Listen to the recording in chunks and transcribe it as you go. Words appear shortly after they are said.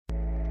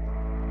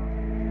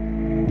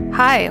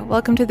Hi,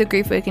 welcome to the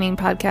Grief Awakening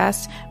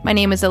podcast. My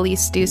name is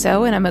Elise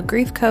Duso, and I'm a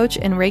grief coach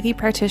and Reiki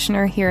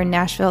practitioner here in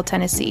Nashville,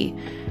 Tennessee.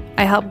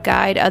 I help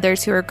guide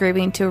others who are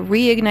grieving to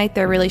reignite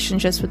their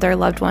relationships with their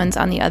loved ones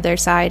on the other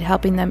side,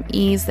 helping them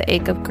ease the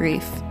ache of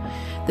grief.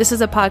 This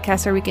is a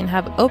podcast where we can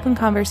have open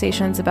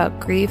conversations about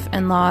grief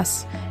and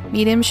loss,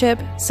 mediumship,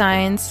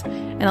 science,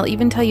 and I'll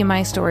even tell you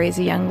my story as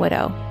a young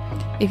widow.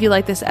 If you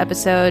like this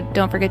episode,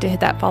 don't forget to hit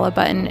that follow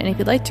button. And if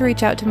you'd like to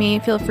reach out to me,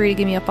 feel free to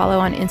give me a follow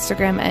on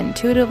Instagram at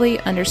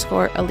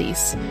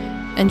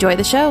intuitively_Elise. Enjoy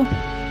the show.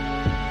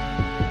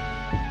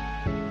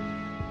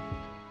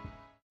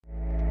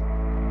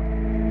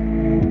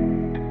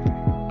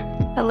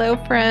 Hello,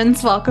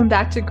 friends. Welcome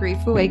back to Grief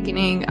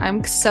Awakening.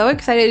 I'm so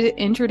excited to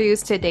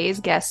introduce today's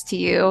guest to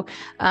you.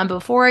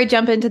 Before I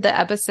jump into the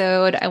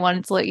episode, I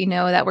wanted to let you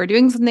know that we're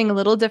doing something a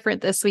little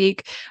different this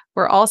week.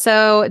 We're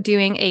also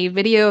doing a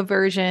video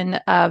version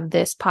of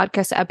this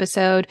podcast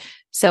episode.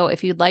 So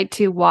if you'd like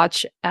to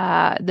watch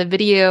the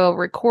video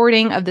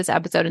recording of this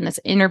episode and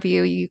this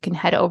interview, you can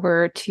head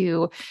over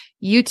to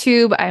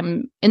YouTube.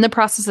 I'm in the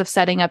process of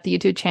setting up the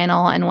YouTube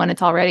channel, and when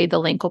it's all ready, the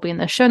link will be in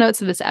the show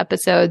notes of this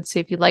episode. So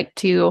if you'd like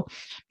to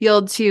be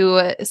able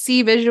to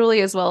see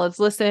visually as well as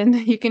listen,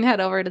 you can head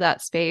over to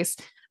that space.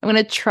 I'm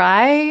going to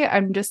try.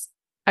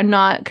 I'm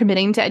not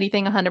committing to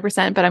anything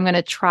 100%, but I'm going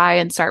to try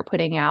and start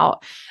putting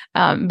out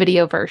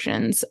video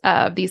versions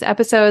of these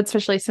episodes,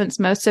 especially since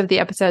most of the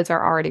episodes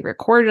are already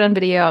recorded on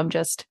video. I'm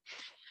just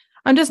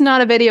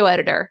not a video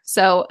editor.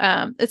 So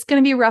it's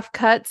going to be rough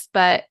cuts,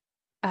 but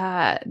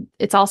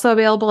it's also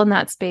available in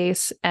that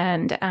space.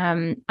 And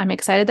I'm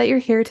excited that you're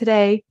here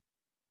today.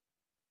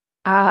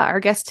 Our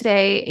guest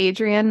today,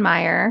 Adrianne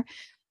Myer,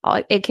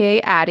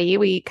 aka Addie.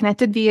 We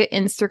connected via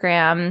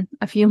Instagram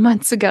a few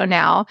months ago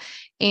now,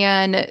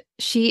 and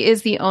she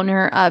is the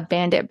owner of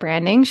Bandit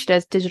Branding. She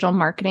does digital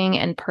marketing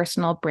and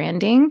personal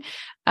branding,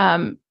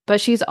 but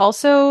she's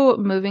also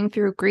moving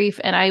through grief.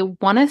 And I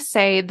want to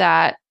say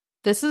that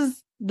this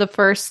is the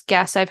first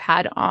guest I've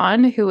had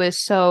on who is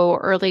so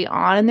early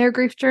on in their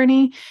grief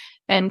journey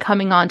and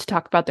coming on to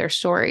talk about their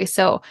story.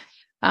 So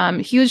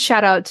huge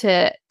shout out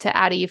to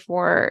Addie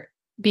for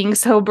being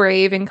so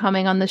brave and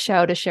coming on the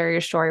show to share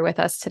your story with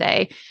us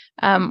today.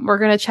 We're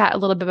going to chat a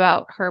little bit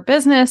about her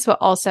business, but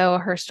also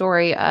her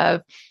story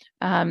of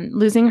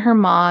losing her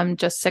mom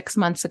just 6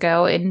 months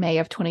ago in May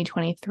of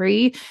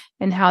 2023,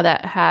 and how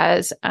that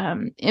has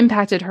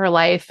impacted her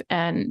life.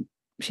 And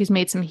she's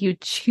made some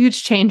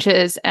huge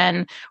changes.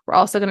 And we're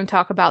also going to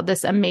talk about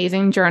this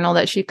amazing journal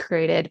that she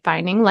created,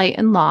 Finding Light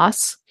in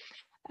Loss.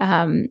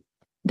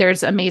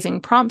 There's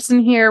amazing prompts in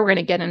here. We're going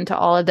to get into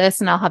all of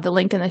this, and I'll have the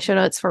link in the show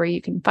notes for where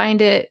you can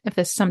find it if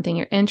this is something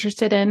you're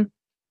interested in.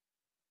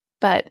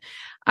 But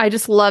I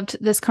just loved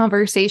this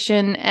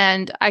conversation,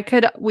 and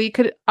we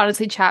could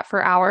honestly chat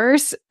for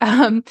hours.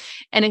 And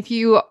if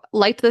you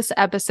liked this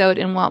episode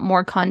and want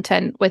more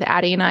content with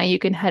Addie and I, you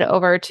can head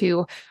over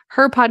to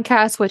her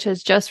podcast, which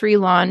has just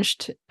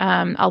relaunched.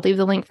 I'll leave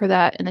the link for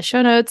that in the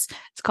show notes.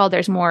 It's called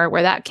There's More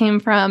Where That Came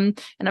From.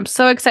 And I'm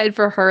so excited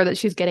for her that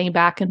she's getting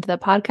back into the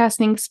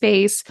podcasting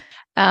space.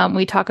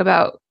 We talk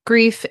about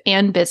grief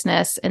and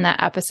business in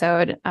that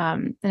episode.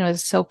 And it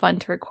was so fun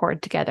to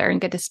record together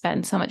and get to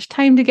spend so much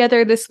time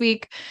together this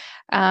week.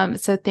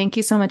 So thank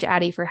you so much,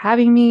 Addie, for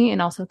having me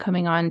and also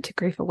coming on to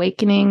Grief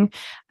Awakening.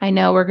 I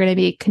know we're going to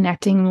be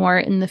connecting more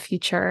in the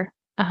future.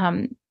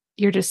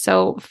 You're just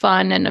so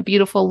fun and a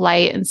beautiful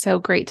light and so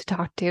great to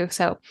talk to.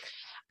 So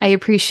I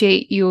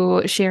appreciate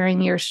you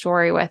sharing your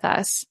story with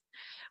us.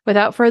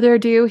 Without further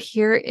ado,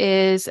 here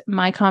is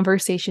my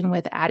conversation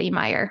with Addie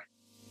Myer.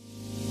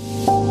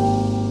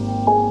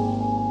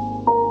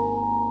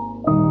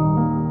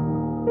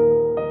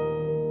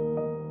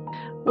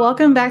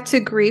 Welcome back to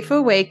Grief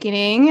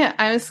Awakening.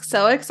 I'm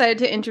so excited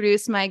to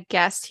introduce my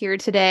guest here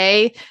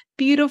today.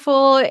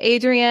 Beautiful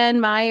Adrianne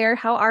Myer.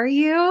 How are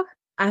you?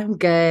 I'm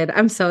good.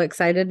 I'm so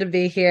excited to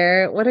be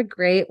here. What a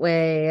great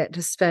way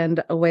to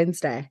spend a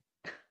Wednesday.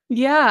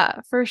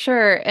 Yeah, for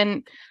sure.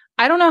 And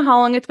I don't know how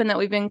long it's been that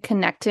we've been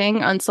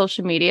connecting on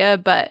social media,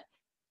 but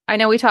I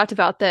know we talked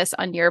about this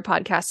on your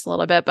podcast a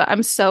little bit, but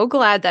I'm so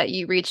glad that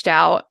you reached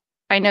out.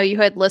 I know you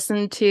had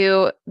listened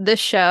to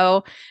this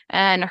show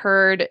and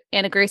heard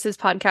Anna Grace's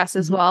podcast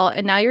as well.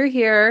 And now you're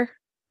here,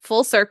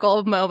 full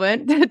circle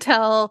moment, to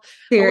tell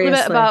a little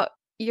bit about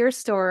your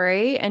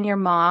story and your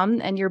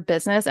mom and your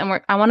business.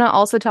 And I want to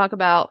also talk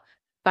about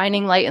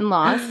Finding Light in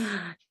Loss.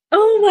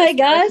 Oh my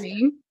gosh.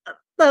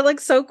 That's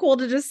like so cool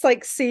to just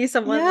like see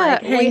someone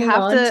we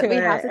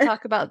have to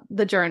talk about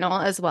the journal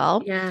as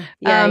well.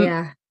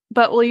 Yeah.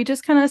 But will you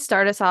just kind of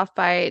start us off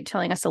by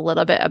telling us a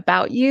little bit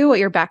about you, what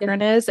your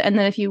background is? And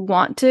then if you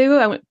want to,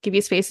 I will give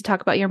you space to talk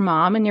about your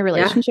mom and your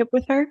relationship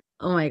with her.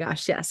 Oh my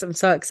gosh, yes, I'm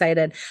so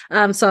excited.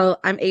 So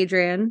I'm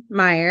Adrianne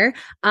Myer.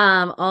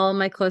 All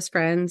my close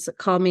friends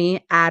call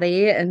me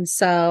Addie, and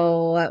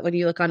so when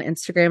you look on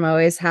Instagram, I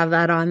always have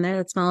that on there.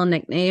 That's my little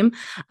nickname.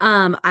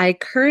 I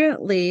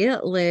currently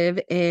live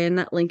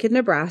in Lincoln,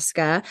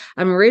 Nebraska.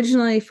 I'm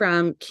originally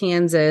from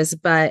Kansas,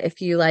 but if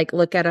you like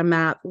look at a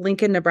map,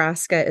 Lincoln,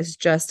 Nebraska is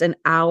just an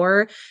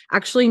hour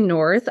actually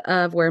north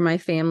of where my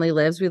family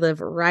lives. We live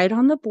right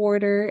on the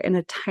border in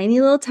a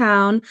tiny little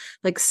town,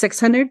 like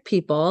 600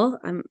 people.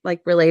 I'm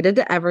like related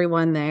to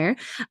everyone there.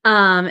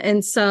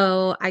 And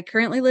so I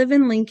currently live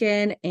in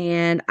Lincoln,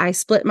 and I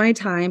split my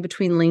time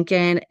between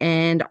Lincoln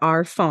and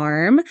our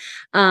farm.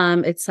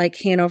 It's like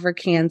Hanover,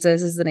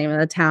 Kansas is the name of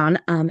the town.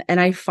 And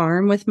I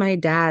farm with my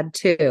dad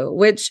too,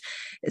 which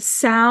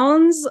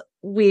sounds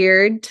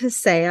weird to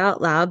say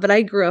out loud, but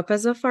I grew up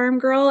as a farm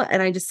girl,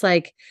 and I just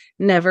like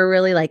never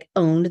really like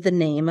owned the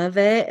name of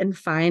it. And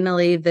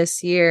finally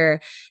this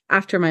year,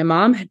 after my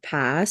mom had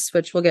passed,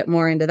 which we'll get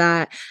more into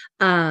that,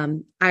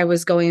 I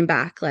was going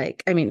back,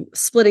 like, I mean,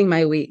 splitting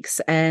my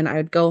weeks, and I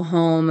would go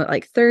home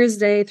like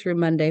Thursday through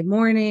Monday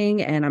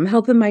morning, and I'm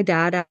helping my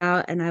dad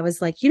out. And I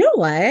was like, you know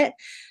what?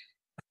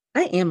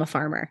 I am a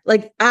farmer.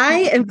 Like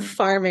I am Mhm.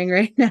 farming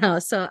right now.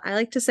 So I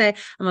like to say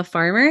I'm a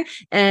farmer,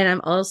 and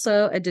I'm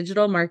also a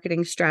digital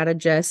marketing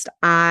strategist.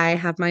 I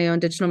have my own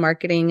digital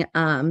marketing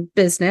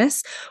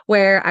business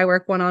where I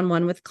work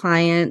one-on-one with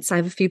clients. I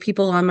have a few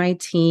people on my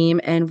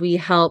team, and we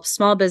help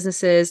small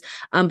businesses,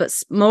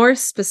 but more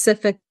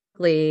specifically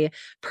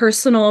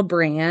personal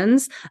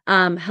brands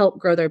help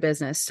grow their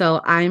business.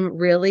 So I'm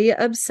really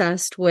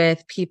obsessed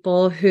with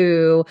people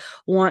who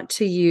want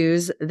to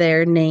use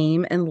their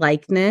name and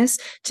likeness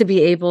to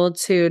be able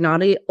to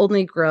not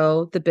only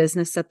grow the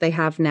business that they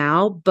have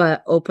now,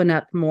 but open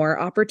up more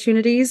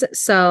opportunities.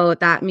 So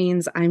that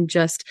means I'm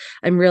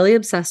really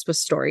obsessed with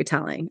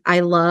storytelling.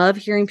 I love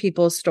hearing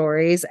people's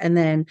stories and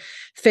then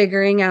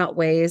figuring out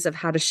ways of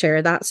how to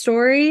share that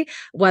story,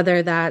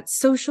 whether that's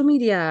social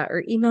media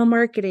or email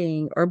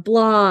marketing or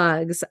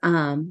blogs.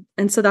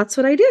 And so that's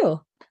what I do.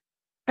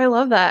 I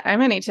love that. I'm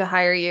gonna need to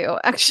hire you,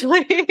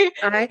 actually.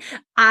 I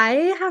I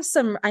have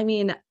some, I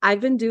mean,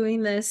 I've been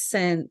doing this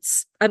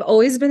since I've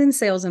always been in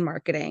sales and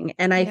marketing,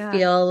 and I Yeah.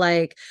 feel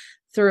like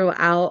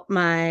throughout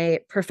my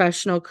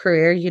professional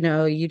career,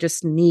 you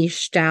just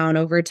niche down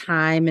over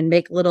time and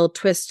make little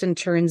twists and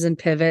turns and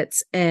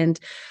pivots. And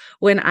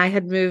when I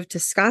had moved to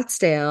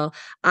Scottsdale,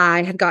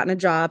 I had gotten a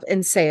job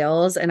in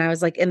sales, and I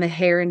was like in the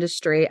hair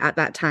industry at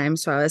that time.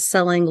 So I was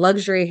selling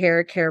luxury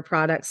hair care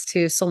products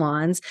to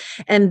salons.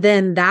 And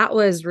then that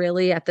was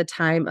really at the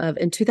time of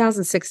in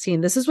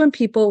 2016. This is when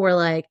people were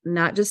like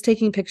not just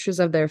taking pictures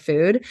of their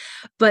food,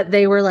 but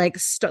they were like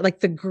like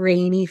the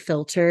grainy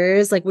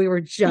filters. Like we were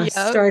just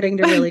Yep. starting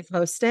to really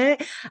post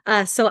it.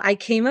 So I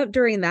came up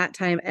during that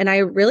time, and I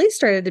really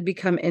started to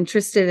become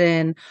interested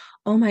in,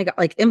 oh my God,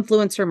 like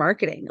influencer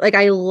marketing. Like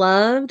I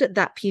loved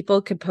that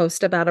people could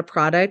post about a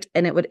product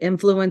and it would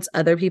influence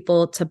other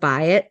people to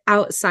buy it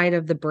outside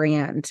of the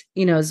brand,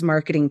 as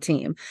marketing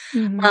team.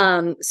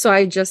 Mhm. So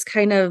I just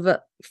kind of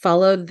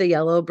followed the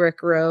yellow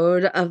brick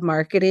road of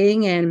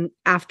marketing. And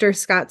after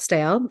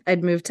Scottsdale,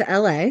 I'd moved to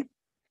LA.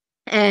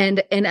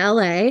 And in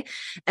LA,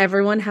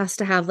 everyone has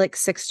to have like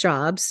 6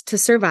 jobs to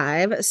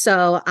survive.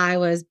 So I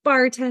was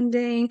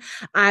bartending.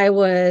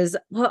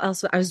 What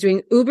else? I was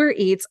doing Uber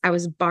Eats. I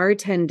was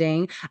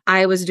bartending.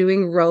 I was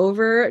doing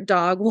Rover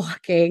dog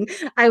walking.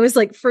 I was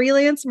like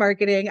freelance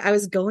marketing. I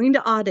was going to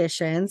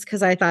auditions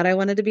because I thought I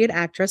wanted to be an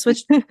actress,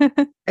 which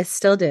I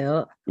still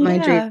do. My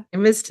dream Yeah.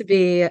 is to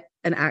be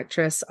an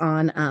actress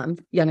on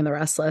Young and the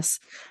Restless.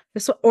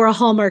 Or a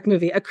Hallmark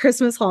movie, a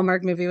Christmas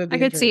Hallmark movie would I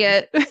be a could see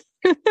dream. it.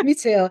 Me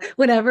too.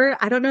 Whenever,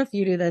 I don't know if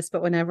you do this,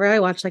 but whenever I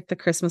watch like the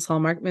Christmas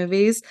Hallmark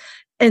movies,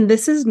 and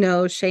this is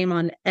no shame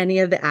on any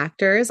of the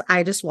actors,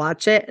 I just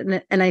watch it,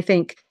 and I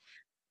think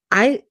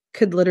I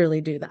could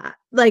literally do that.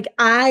 Like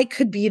I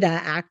could be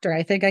that actor.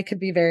 I think I could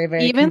be very,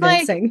 very Even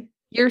like convincing.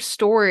 your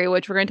story,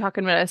 which we're going to talk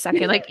about in a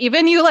second, like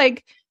even you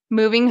like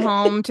moving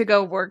home to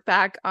go work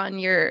back on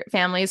your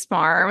family's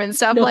farm and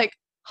stuff, No, like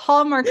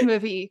Hallmark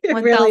movie, it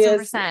really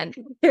is. 1000%.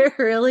 It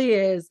really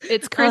is.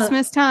 It's Uh,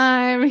 Christmas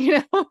time,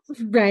 you know?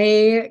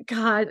 Right.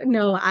 God,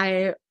 no,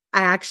 I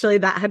actually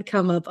that had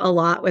come up a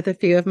lot with a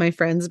few of my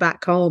friends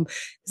back home.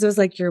 So it was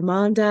like your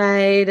mom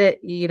died,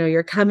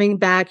 you're coming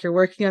back, you're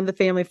working on the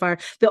family farm.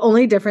 The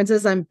only difference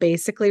is I'm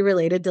basically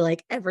related to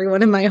like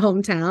everyone in my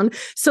hometown.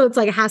 So it's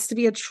like it has to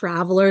be a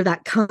traveler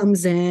that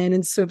comes in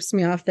and swoops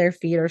me off their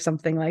feet or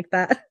something like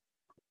that.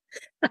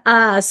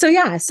 So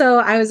yeah, so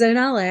I was in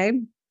LA,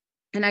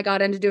 and I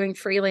got into doing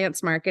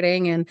freelance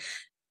marketing, and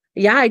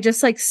yeah, I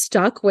just like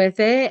stuck with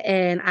it.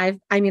 And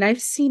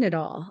I've seen it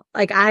all.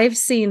 Like I've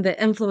seen the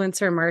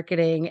influencer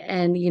marketing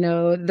and,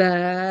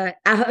 the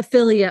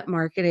affiliate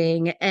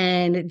marketing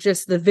and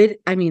just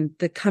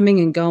the coming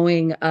and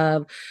going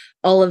of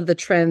all of the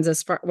trends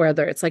as far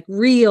whether it's like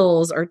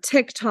reels or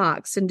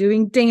TikToks and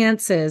doing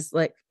dances.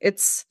 Like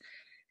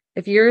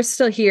if you're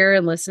still here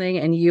and listening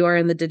and you are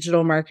in the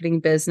digital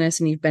marketing business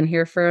and you've been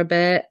here for a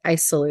bit, I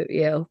salute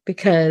you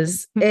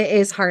because it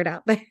is hard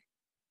out there.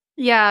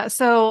 Yeah.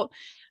 So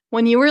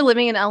when you were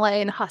living in LA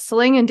and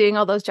hustling and doing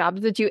all those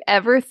jobs, did you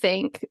ever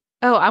think,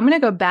 oh, I'm going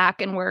to go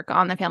back and work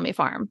on the family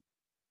farm?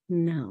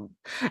 No.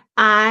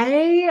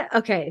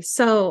 Okay,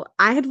 so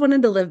I had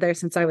wanted to live there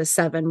since I was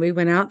 7. We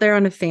went out there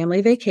on a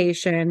family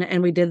vacation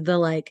and we did the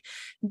like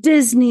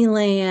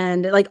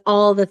Disneyland, like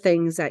all the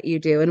things that you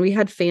do. And we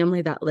had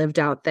family that lived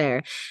out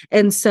there.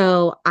 And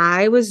so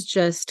I was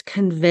just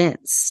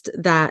convinced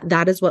that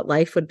that is what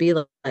life would be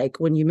like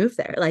when you move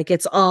there. Like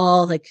it's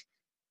all like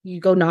you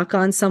go knock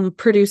on some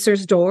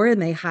producer's door and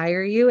they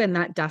hire you. And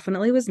that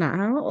definitely was not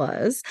how it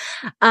was.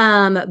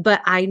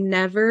 But I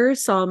never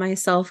saw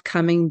myself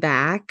coming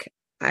back.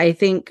 I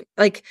think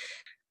like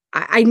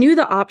I knew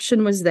the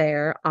option was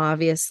there,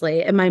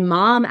 obviously. And my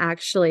mom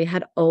actually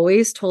had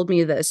always told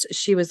me this.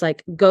 She was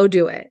like, go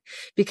do it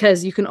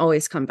because you can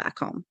always come back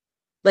home.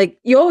 Like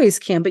you always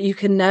can, but you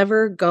can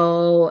never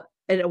go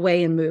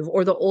away and move.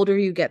 Or the older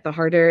you get, the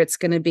harder it's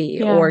going to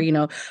be. Or,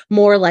 Yeah.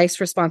 more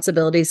life's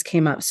responsibilities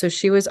came up. So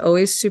she was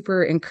always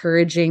super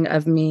encouraging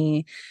of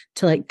me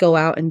to like go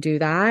out and do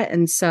that.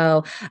 And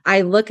so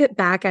I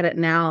back at it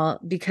now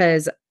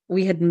because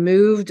we had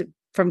moved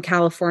from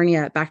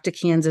California back to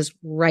Kansas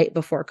right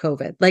before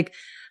COVID, like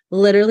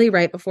literally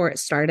right before it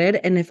started.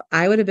 And if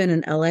I would have been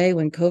in LA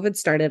when COVID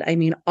started, I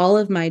mean, all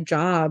of my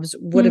jobs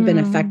would have been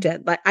Mm,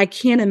 affected. Like I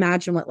can't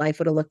imagine what life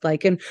would have looked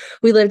like. And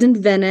we lived in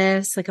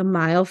Venice, like a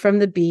mile from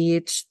the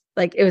beach.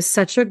 Like it was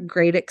such a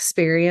great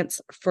experience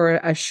for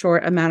a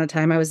short amount of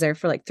time. I was there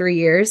for like 3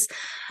 years.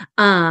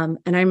 And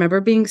I remember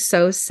being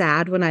so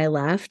sad when I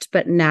left,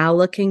 but now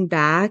looking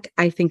back,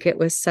 I think it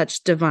was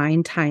such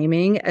divine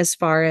timing as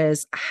far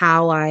as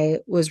how I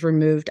was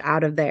removed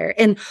out of there.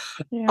 And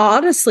yeah.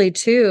 honestly,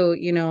 too,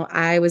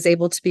 I was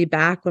able to be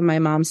back when my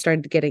mom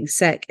started getting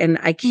sick. And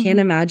I can't Hmm.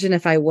 imagine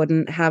if I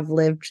wouldn't have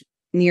lived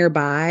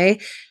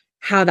nearby,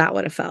 how that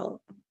would have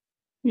felt.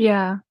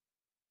 Yeah.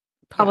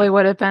 Yeah. Probably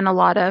would have been a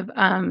lot of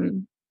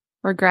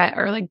regret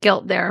or like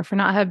guilt there for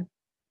not have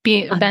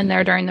A, been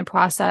there during the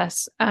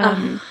process. a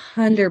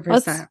hundred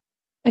Let's, percent.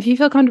 if you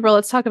feel comfortable,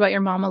 let's talk about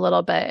your mom a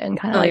little bit and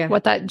kind of Oh like yeah.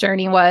 what that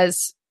journey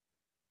was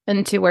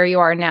into where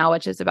you are now,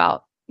 which is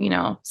about,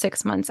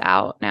 6 months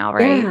out now,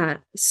 right? Yeah.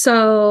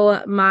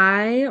 So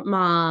my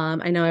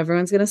mom, I know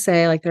everyone's going to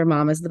say like their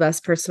mom is the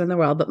best person in the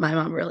world, but my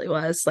mom really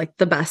was like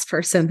the best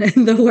person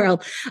in the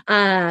world.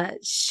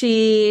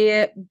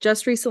 She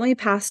just recently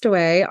passed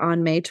away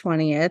on May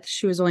 20th.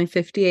 She was only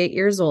 58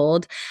 years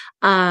old.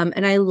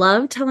 And I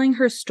love telling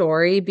her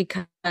story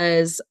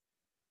because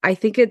I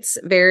think it's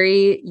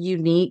very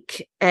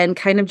unique and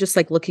kind of just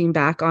like looking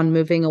back on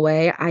moving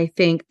away. I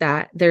think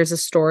that there's a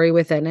story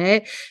within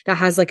it that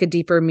has like a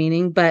deeper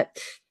meaning. But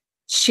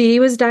she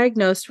was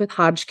diagnosed with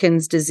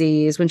Hodgkin's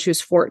disease when she was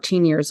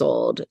 14 years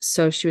old.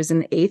 So she was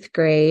in 8th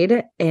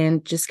grade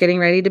and just getting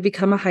ready to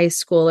become a high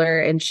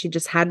schooler. And she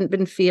just hadn't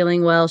been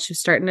feeling well. She was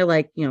starting to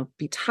like,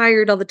 be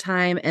tired all the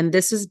time. And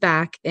this is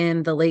back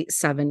in the late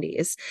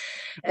 70s.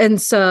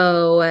 And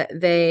so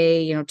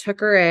they,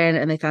 took her in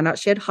and they found out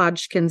she had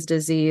Hodgkin's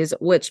disease,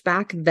 which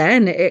back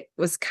then it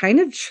was kind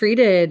of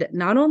treated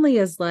not only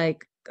as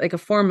like a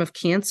form of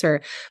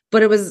cancer,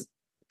 but it was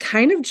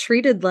kind of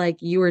treated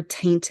like you were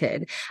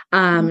tainted.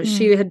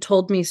 She Hmm. had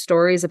told me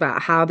stories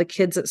about how the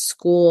kids at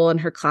school and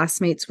her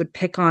classmates would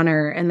pick on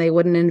her and they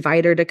wouldn't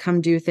invite her to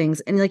come do things.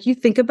 And like you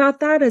think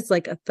about that as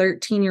like a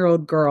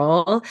 13-year-old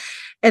girl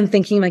and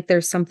thinking like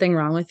there's something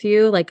wrong with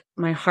you, like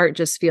my heart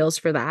just feels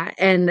for that.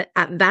 And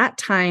at that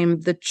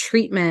time, the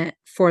treatment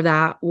for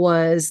that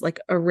was like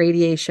a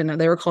radiation.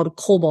 They were called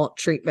cobalt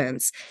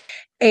treatments.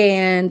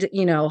 And,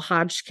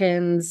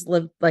 Hodgkin's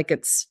lived like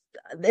it's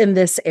in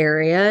this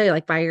area,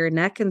 like by your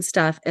neck and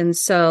stuff. And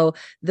so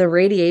the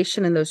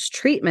radiation and those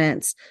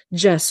treatments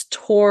just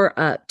tore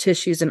up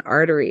tissues and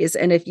arteries.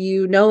 And if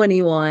you know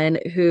anyone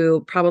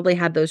who probably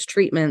had those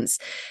treatments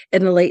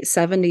in the late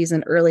 70s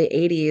and early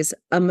 80s,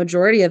 a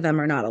majority of them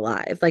are not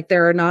alive. Like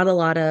there are not a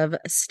lot of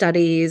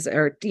studies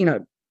or,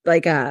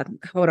 like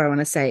what do I want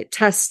to say,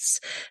 tests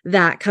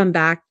that come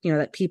back,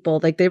 that people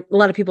a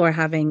lot of people are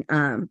having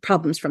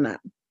problems from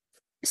that.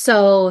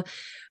 So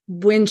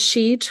when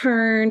she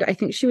turned, I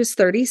think she was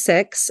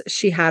 36,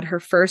 she had her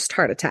first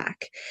heart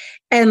attack.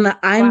 And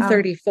I'm Wow.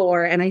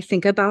 34, and I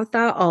think about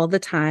that all the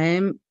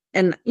time.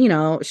 And,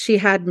 she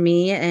had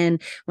me,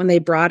 and when they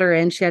brought her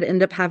in, she had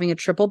ended up having a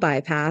triple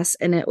bypass.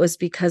 And it was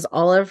because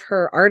all of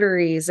her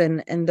arteries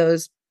and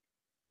those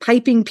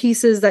piping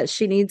pieces that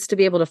she needs to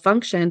be able to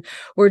function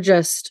were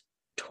just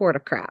tore to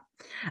crap.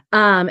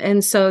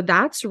 And so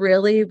that's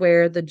really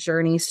where the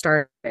journey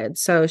started.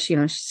 So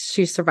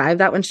she survived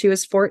that when she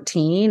was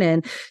 14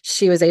 and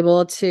she was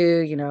able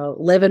to,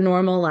 live a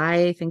normal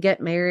life and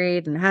get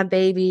married and have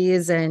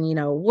babies and,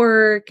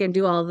 work and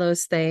do all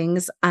those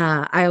things.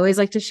 I always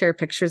like to share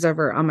pictures of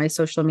her on my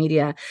social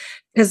media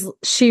because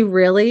she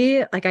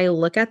really, like, I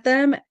look at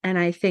them and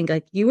I think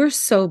like you were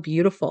so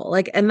beautiful.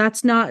 Like, and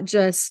that's not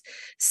just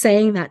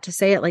saying that to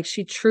say it, like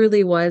she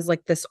truly was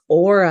like this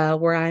aura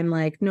where I'm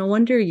like, no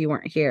wonder you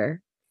weren't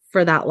here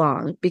for that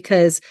long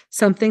because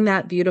something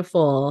that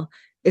beautiful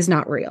is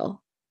not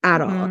real. at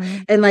all.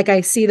 Mm-hmm. And like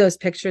I see those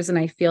pictures and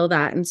I feel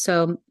that. And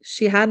so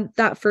she had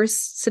that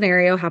first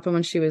scenario happen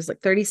when she was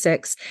like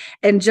 36.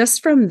 And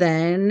just from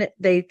then,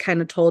 they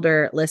kind of told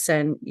her,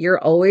 listen, you're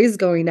always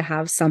going to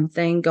have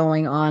something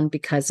going on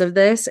because of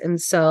this. And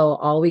so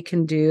all we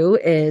can do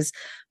is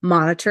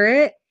monitor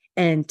it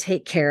and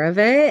take care of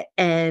it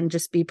and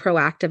just be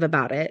proactive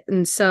about it.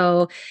 And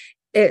so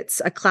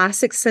it's a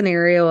classic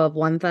scenario of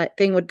one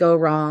thing would go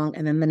wrong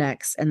and then the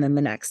next and then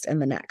the next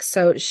and the next.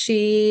 So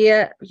she,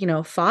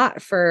 fought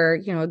for,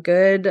 a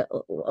good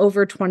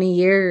over 20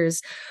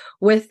 years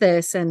with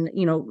this and,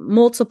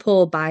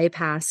 multiple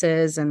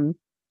bypasses and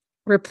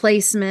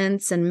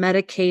replacements and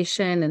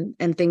medication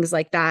and things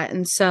like that.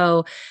 And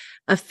so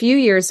a few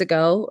years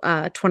ago,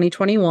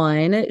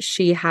 2021,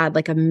 she had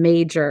like a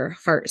major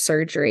heart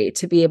surgery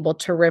to be able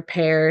to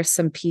repair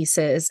some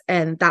pieces.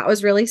 And that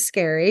was really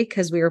scary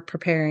because we were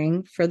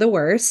preparing for the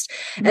worst.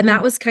 And Mm-hmm.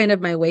 that was kind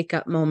of my wake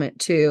up moment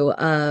too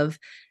of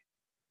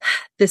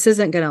this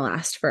isn't going to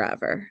last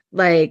forever.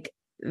 Like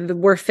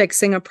we're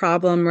fixing a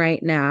problem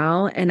right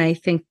now. And I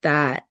think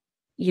that,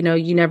 you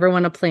never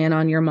want to plan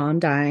on your mom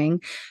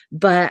dying,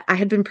 but I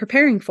had been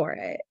preparing for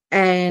it.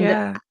 And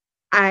Yeah.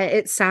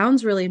 it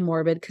sounds really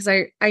morbid because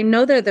I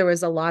know that there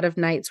was a lot of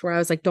nights where I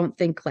was like, don't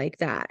think like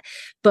that.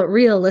 But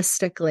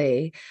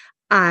realistically,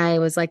 I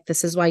was like,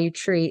 this is why you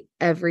treat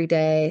every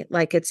day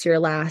like it's your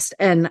last.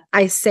 And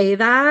I say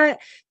that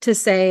to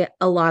say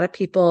a lot of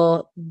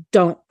people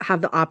don't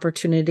have the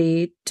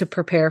opportunity to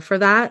prepare for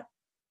that,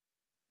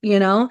 you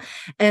know?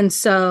 And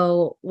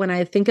so when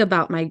I think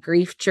about my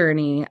grief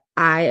journey,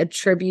 I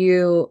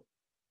attribute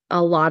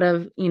a lot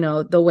of,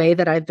 the way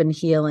that I've been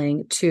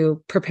healing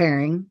to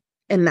preparing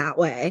in that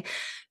way.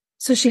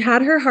 So she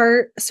had her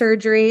heart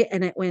surgery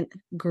and it went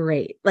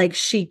great. Like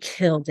she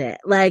killed it.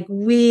 Like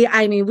we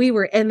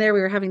were in there, we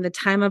were having the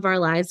time of our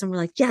lives and we're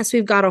like, yes,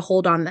 we've got to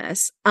hold on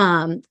this.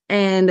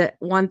 And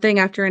one thing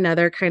after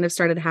another kind of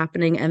started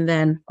happening. And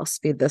then I'll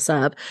speed this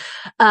up.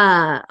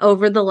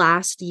 Over the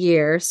last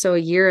year, so a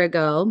year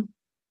ago,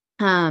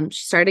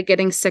 she started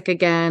getting sick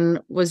again,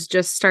 was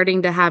just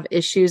starting to have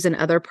issues in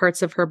other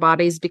parts of her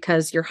bodies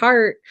because your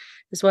heart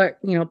is what,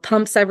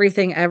 pumps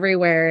everything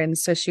everywhere. And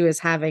so she was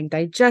having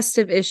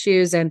digestive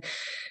issues and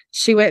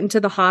she went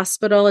into the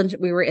hospital and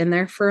we were in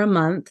there for a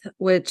month,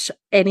 which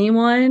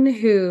anyone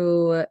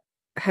who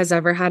has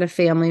ever had a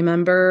family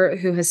member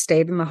who has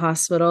stayed in the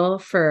hospital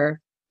for,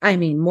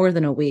 more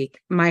than a week,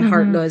 my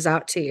heart Mm-hmm. goes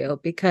out to you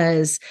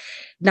because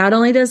not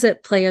only does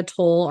it play a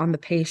toll on the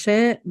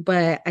patient,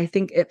 but I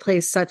think it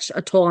plays such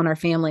a toll on our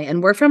family.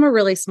 And we're from a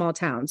really small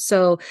town.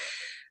 So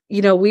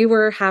we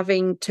were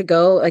having to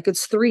go, like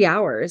it's 3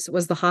 hours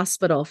was the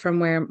hospital from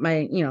where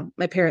my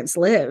parents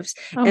lived.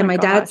 Oh And my my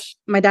dad's gosh.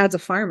 my dad's a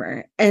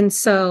farmer. And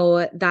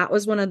so that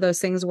was one of those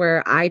things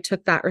where I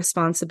took that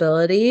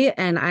responsibility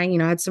and I,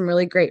 had some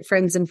really great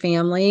friends and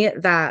family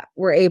that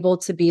were able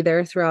to be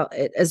there throughout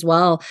it as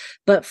well.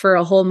 But for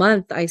a whole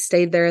month, I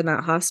stayed there in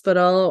that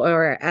hospital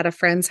or at a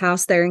friend's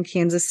house there in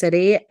Kansas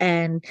City.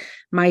 And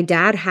my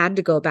dad had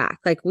to go back.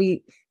 Like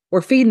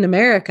we're feeding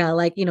America.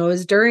 Like, it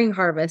was during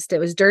harvest. It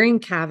was during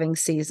calving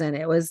season.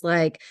 It was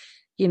like,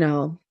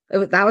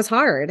 that was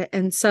hard.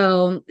 And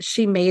so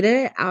she made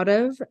it out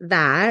of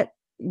that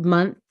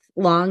month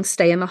long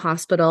stay in the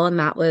hospital. And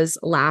that was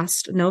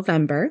last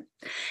November.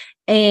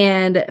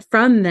 And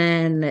from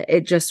then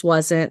it just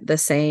wasn't the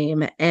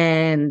same.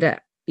 And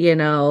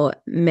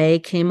May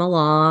came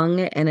along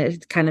and it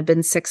had kind of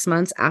been 6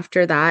 months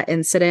after that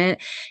incident.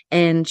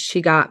 And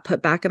she got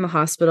put back in the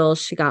hospital.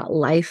 She got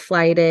life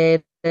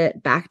flighted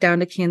back down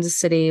to Kansas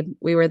City.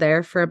 We were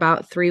there for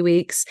about 3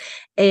 weeks.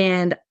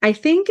 And I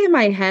think in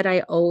my head,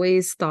 I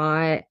always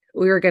thought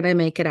we were going to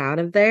make it out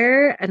of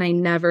there. And I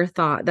never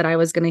thought that I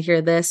was going to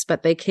hear this,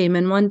 but they came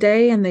in one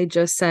day and they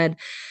just said,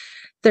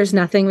 there's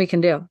nothing we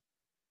can do.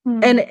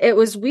 And Mm. it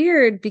was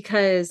weird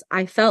because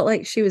I felt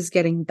like she was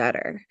getting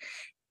better.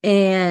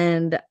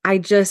 And I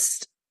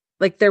just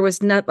like there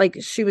was not like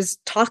she was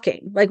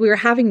talking like we were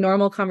having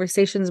normal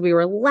conversations. We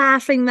were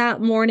laughing that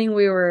morning.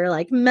 We were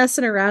like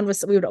messing around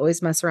with we would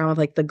always mess around with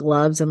like the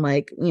gloves and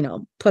like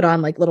put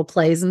on like little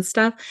plays and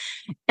stuff.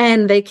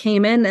 And they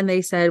came in and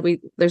they said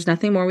there's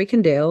nothing more we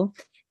can do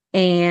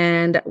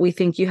and we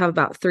think you have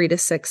about 3 to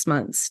 6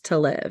 months to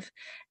live.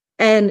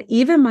 And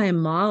even my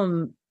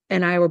mom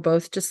and I were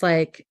both just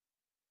like,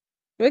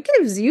 what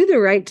gives you the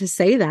right to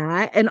say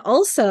that? And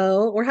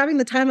also, we're having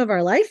the time of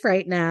our life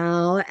right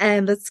now.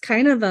 And it's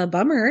kind of a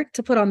bummer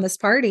to put on this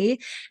party.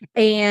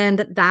 And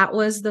that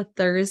was the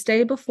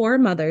Thursday before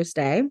Mother's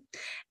Day.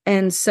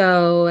 And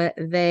so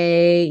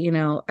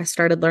I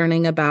started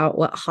learning about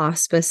what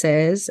hospice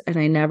is. And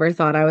I never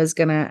thought I was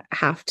going to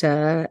have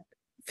to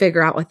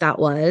figure out what that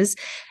was.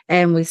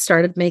 And we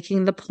started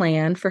making the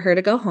plan for her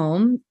to go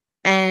home.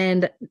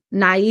 And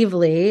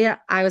naively,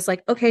 I was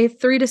like, okay,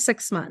 3 to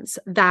 6 months.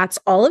 That's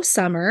all of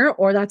summer,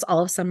 or that's all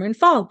of summer and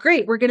fall.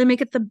 Great. We're going to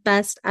make it the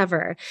best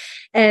ever.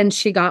 And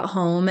she got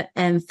home,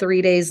 and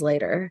 3 days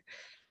later,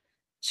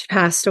 she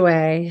passed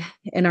away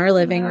in our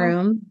living Wow.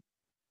 room.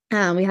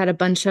 We had a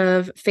bunch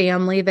of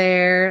family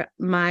there.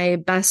 My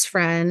best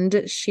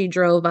friend, she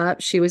drove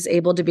up. She was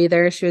able to be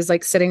there. She was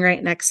like sitting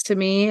right next to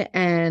me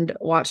and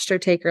watched her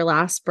take her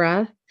last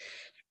breath.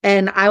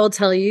 And I will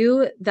tell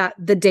you that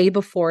the day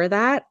before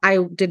that, I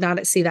did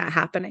not see that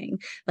happening.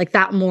 Like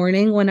that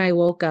morning when I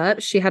woke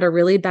up, she had a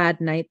really bad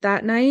night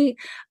that night.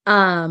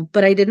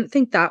 But I didn't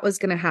think that was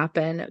going to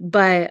happen.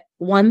 But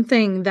one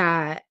thing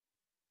that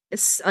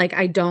like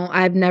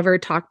I've never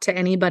talked to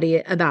anybody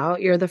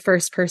about, you're the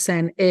first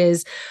person,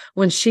 is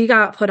when she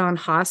got put on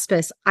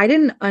hospice, I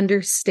didn't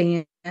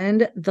understand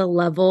the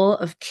level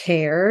of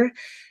care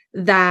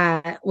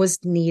that was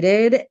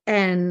needed.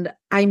 And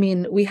I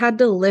mean, we had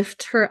to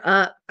lift her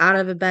up out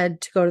of a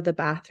bed to go to the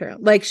bathroom.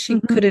 Like she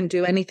Mhm. couldn't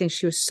do anything.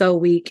 She was so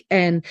weak.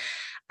 And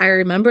I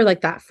remember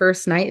like that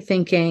first night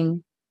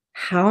thinking,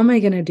 how am I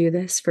going to do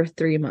this for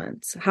 3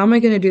 months? How am I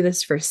going to do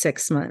this for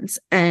 6 months?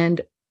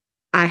 And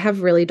I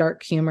have really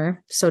dark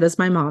humor. So does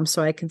my mom.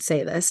 So I can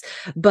say this.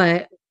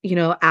 But,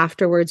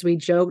 afterwards we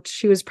joked,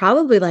 she was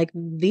probably like,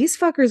 these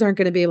fuckers aren't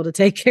going to be able to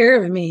take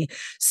care of me.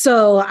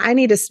 So I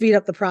need to speed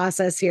up the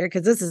process here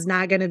because this is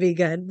not going to be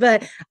good.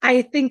 But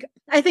I think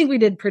we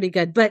did pretty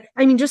good. But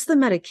I mean, just the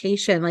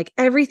medication, like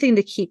everything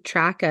to keep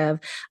track of.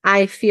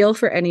 I feel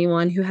for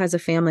anyone who has a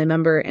family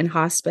member in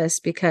hospice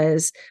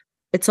because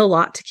it's a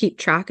lot to keep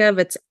track of.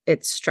 It's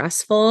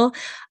stressful.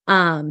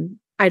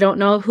 I don't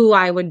know who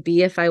I would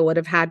be if I would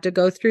have had to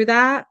go through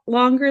that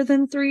longer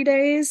than 3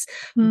 days,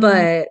 Mm.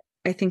 but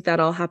I think that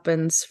all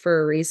happens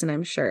for a reason,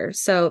 I'm sure.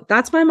 So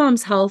that's my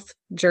mom's health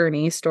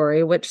journey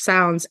story, which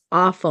sounds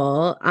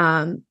awful.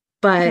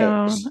 But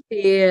No.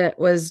 she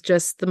was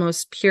just the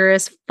most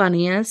purest,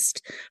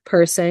 funniest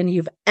person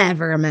you've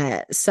ever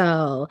met.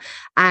 So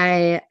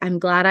I'm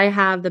glad I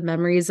have the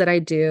memories that I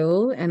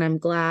do, and I'm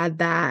glad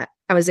that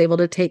I was able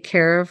to take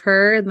care of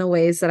her in the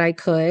ways that I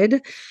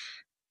could.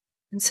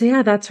 And so,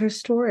 yeah, that's her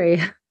story.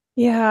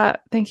 Yeah,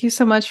 thank you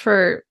so much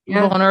for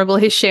Yeah.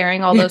 vulnerably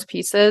sharing all Yeah. those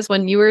pieces.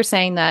 When you were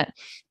saying that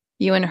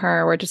you and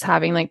her were just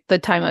having like the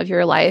time of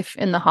your life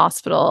in the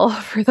hospital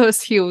for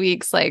those few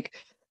weeks, like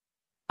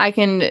I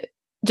can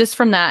just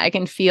from that I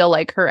can feel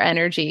like her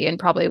energy and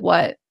probably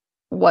what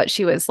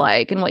she was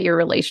like and what your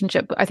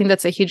relationship. I think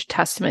that's a huge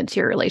testament to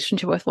your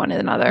relationship with one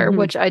another, Mhm.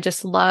 which I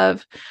just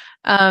love.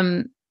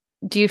 Um,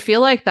 do you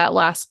feel like that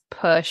last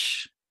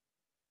push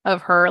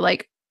of her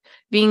like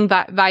being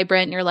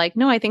vibrant, you're like,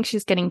 no, I think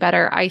she's getting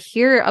better. I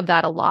hear of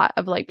that a lot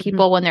of like Mhm.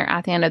 people when they're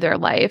at the end of their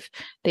life,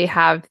 they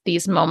have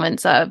these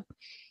moments of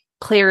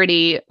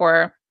clarity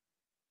or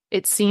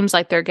it seems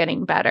like they're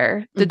getting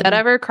better. Did that Mhm.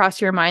 ever cross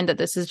your mind that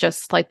this is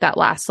just like that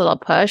last little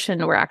push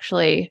and we're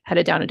actually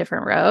headed down a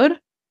different road?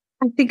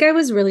 I think I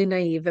was really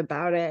naive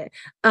about it,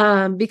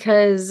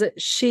 because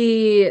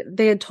they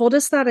had told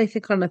us that I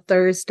think on a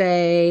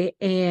Thursday,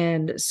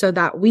 and so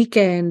that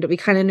weekend we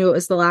kind of knew it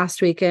was the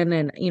last weekend,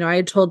 and I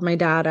had told my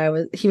dad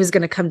he was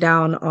going to come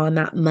down on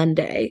that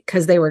Monday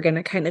because they were going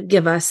to kind of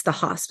give us the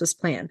hospice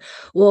plan.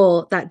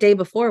 Well, that day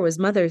before was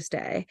Mother's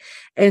Day,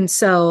 and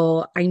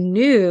so I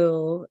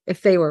knew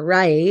if they were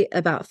right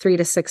about 3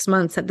 to 6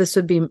 months that this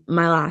would be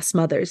my last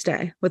Mother's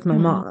Day with my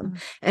mom,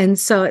 Mm, and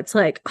so it's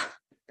like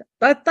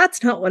but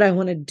that's not what I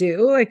want to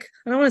do. Like,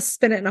 I don't want to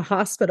spend it in a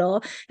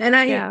hospital. And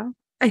yeah.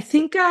 I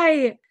think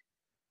I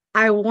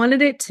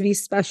wanted it to be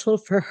special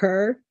for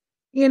her,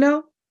 you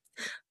know?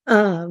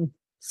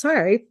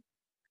 Sorry.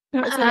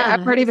 No, it's okay.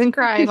 I've Uh, already been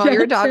crying while you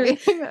were so,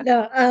 talking.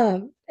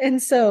 no,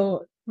 and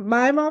so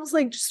my mom's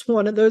like just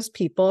one of those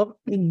people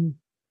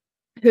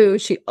who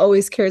she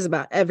always cares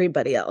about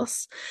everybody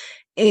else.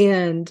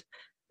 And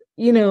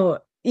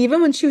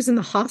even when she was in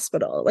the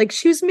hospital, like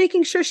she was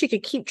making sure she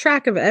could keep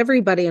track of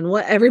everybody and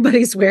what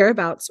everybody's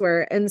whereabouts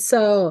were. And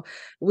so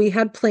we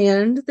had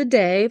planned the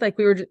day, like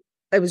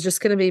it was just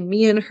going to be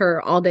me and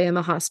her all day in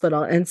the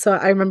hospital. And so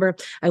I remember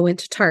I went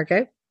to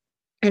Target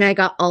and I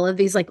got all of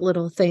these like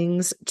little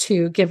things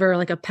to give her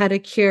like a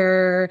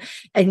pedicure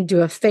and do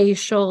a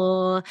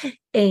facial.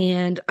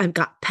 And I've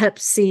got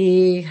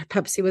Pepsi.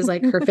 Pepsi was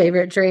like her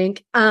favorite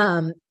drink.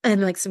 And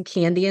like some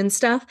candy and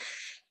stuff.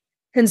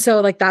 And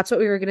so, like, that's what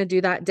we were going to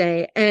do that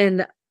day.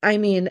 And I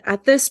mean,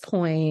 at this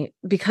point,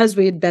 because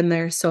we had been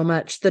there so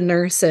much, the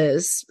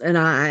nurses and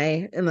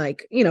I, and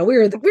like, Of we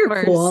were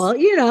course. cool, like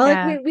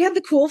Yeah. we had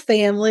the cool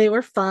family,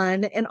 we're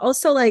fun. And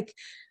also, like,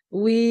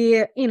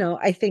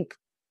 I think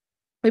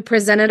we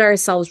presented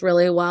ourselves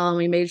really well and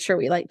we made sure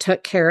we like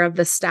took care of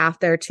the staff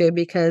there too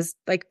because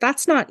like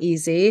that's not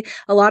easy.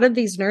 A lot of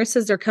these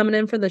nurses are coming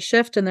in for the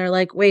shift and they're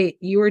like, wait,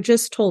 you were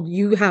just told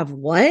you have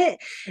what?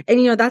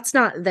 And that's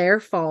not their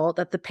fault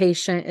that the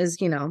patient is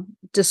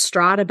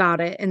distraught about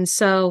it. And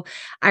so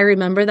I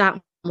remember that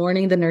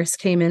morning the nurse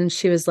came in and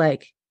she was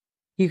like,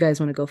 you guys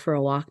want to go for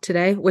a walk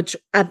today? Which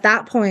at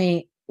that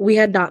point, we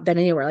had not been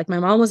anywhere. Like my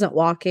mom wasn't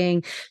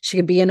walking. She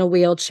could be in a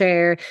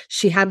wheelchair.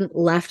 She hadn't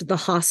left the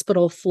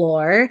hospital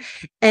floor.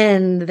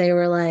 And they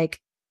were like,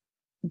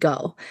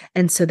 go.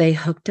 And so they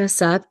hooked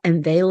us up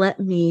and they let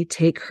me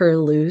take her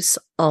loose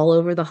all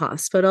over the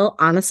hospital.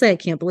 Honestly, I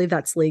can't believe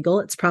that's legal.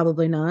 It's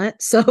probably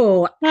not.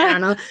 So I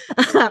don't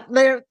know.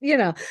 There,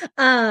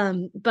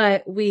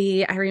 but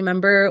I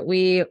remember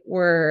we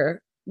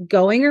were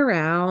going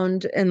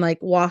around and like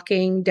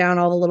walking down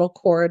all the little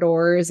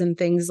corridors and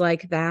things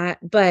like that.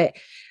 But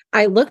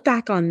I look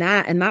back on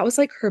that and that was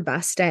like her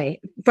best day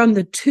from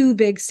the two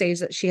big stays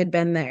that she had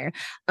been there.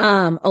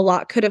 A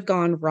lot could have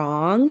gone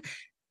wrong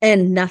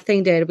and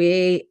nothing did. We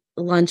ate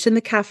lunch in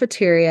the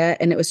cafeteria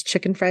and it was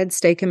chicken fried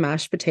steak and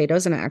mashed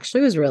potatoes and it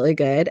actually was really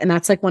good. And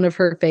that's like one of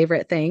her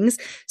favorite things.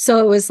 So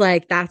it was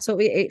like, that's what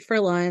we ate for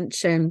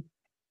lunch. And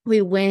we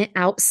went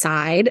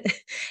outside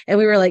and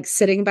we were like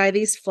sitting by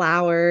these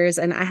flowers.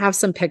 And I have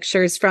some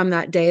pictures from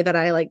that day that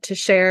I like to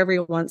share every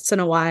once in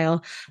a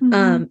while.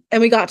 Mhm.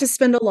 And we got to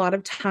spend a lot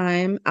of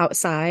time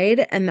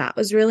outside and that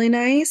was really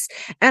nice.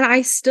 And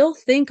I still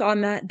think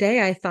on that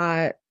day, I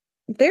thought,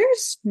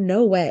 there's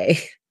no way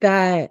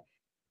that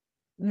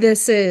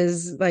this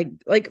is like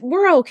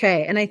we're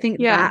okay. And I think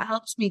Yeah. that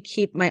helps me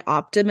keep my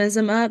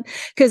optimism up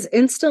because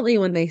instantly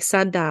when they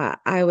said that,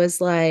 I was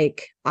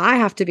like, I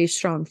have to be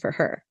strong for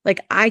her.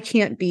 Like I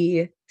can't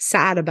be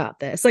sad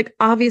about this. Like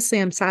obviously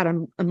I'm sad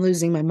I'm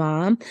losing my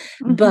mom,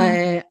 Mhm.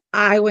 but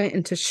I went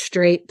into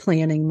straight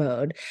planning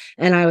mode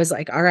and I was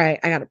like, all right,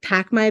 I got to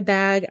pack my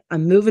bag.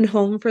 I'm moving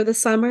home for the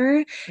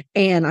summer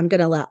and I'm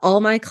going to let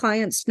all my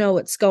clients know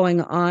what's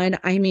going on.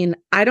 I mean,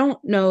 I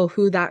don't know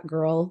who that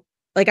girl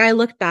like I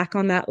look back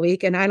on that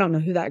week and I don't know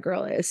who that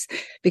girl is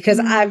because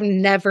Mhm. I've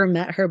never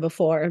met her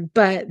before,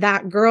 but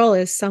that girl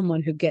is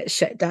someone who gets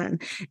shit done.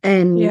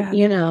 And, Yeah.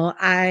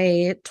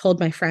 I told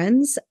my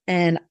friends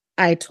and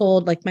I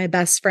told like my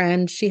best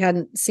friend, she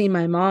hadn't seen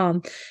my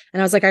mom.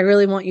 And I was like, I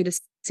really want you to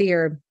see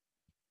her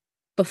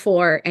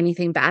before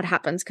anything bad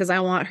happens because I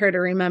want you to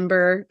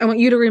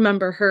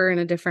remember her in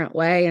a different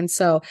way. And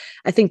so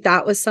I think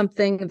that was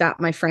something that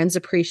my friends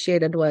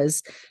appreciated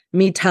was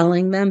me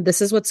telling them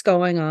this is what's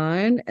going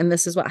on and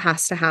this is what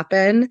has to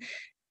happen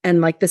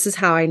and like this is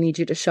how I need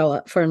you to show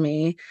up for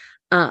me.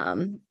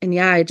 And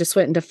yeah, I just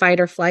went into fight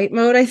or flight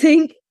mode, I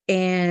think,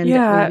 and we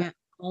Yeah. went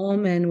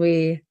home and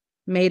we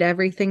made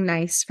everything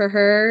nice for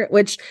her,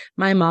 which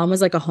my mom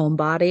was like a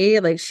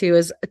homebody. Like she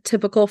was a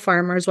typical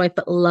farmer's wife,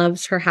 but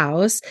loved her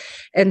house.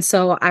 And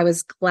so I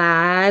was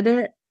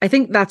glad. I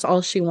think that's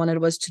all she wanted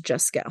was to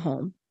just get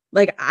home.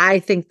 Like I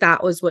think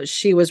that was what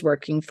she was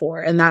working for.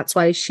 And that's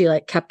why she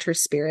like kept her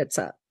spirits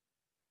up.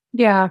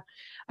 Yeah.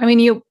 I mean,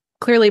 you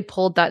clearly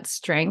pulled that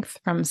strength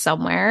from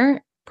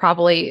somewhere,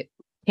 probably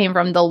came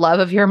from the love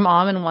of your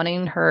mom and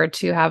wanting her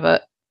to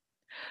have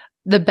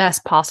the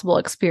best possible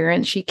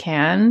experience she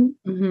can,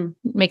 Mhm.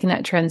 making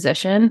that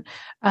transition.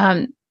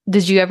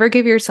 Did you ever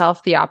give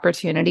yourself the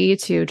opportunity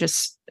to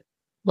just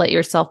let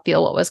yourself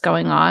feel what was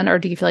going on, or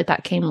do you feel like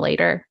that came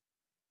later?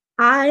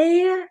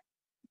 I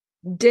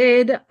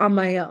did on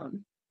my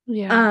own.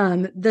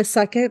 Yeah. The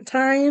second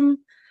time,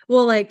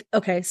 well, like,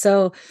 okay,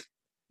 so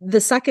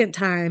the second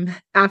time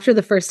after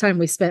the first time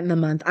we spent in the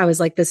month, I was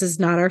like, this is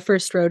not our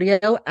first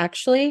rodeo.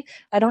 Actually,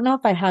 I don't know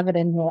if I have it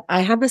in here.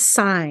 I have a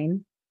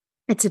sign.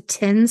 It's a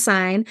tin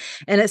sign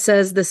and it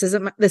says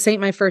this ain't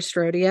my first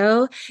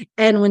rodeo.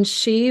 And when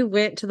she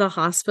went to the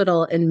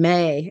hospital in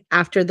May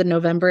after the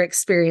November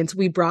experience,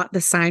 we brought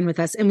the sign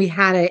with us and we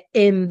had it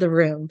in the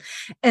room.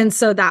 And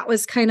so that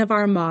was kind of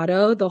our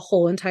motto the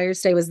whole entire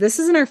stay was this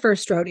isn't our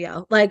first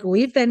rodeo. Like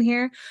we've been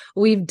here,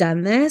 we've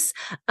done this.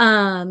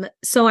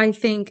 So I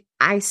think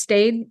I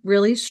stayed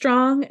really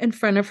strong in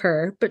front of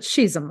her, but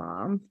she's a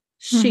mom.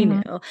 She Hmm.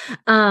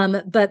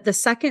 knew. But the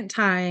second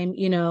time,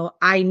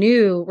 I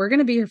knew we're going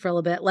to be here for a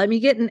little bit. Let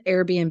me get an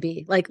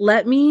Airbnb. Like,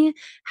 let me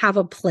have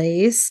a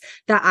place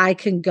that I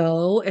can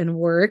go and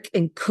work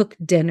and cook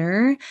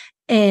dinner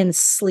and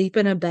sleep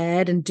in a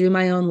bed and do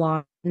my own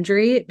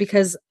laundry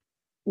because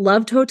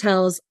loved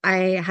hotels. I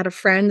had a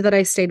friend that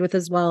I stayed with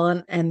as well.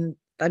 And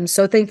I'm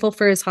so thankful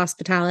for his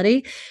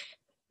hospitality.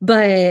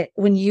 But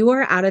when you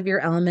are out of your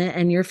element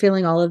and you're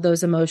feeling all of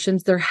those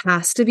emotions, there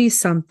has to be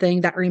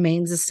something that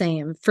remains the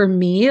same. For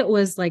me, it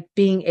was like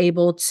being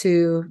able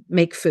to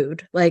make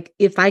food. Like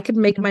if I could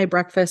make my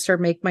breakfast or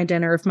make my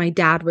dinner, if my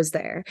dad was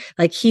there,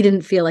 like he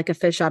didn't feel like a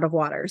fish out of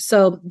water.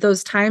 So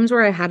those times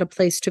where I had a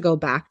place to go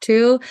back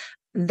to,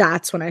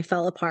 that's when I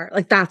fell apart.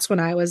 Like that's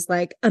when I was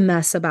like a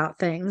mess about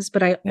things.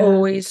 But I Yeah.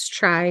 always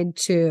tried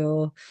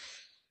to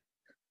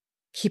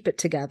keep it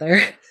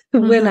together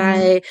when Hmm.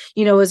 I,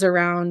 was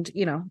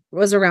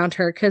around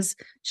her because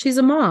she's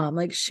a mom.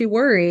 Like she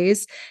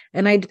worries.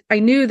 And I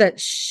knew that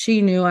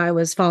she knew I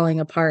was falling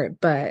apart,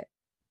 but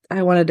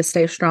I wanted to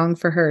stay strong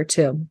for her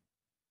too.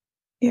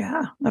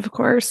 Yeah, of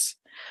course.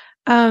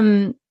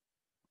 Um,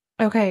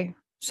 okay.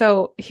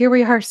 So here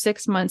we are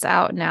 6 months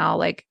out now.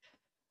 Like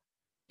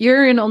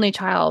you're an only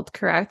child,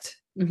 correct?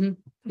 Hmm.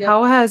 Yep.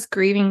 How has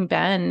grieving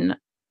been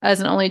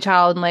as an only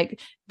child and like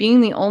being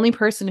the only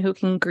person who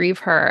can grieve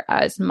her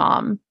as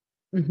mom?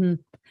 Hmm.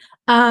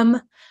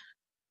 Um,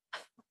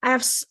 I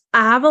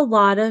have a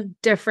lot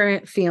of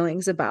different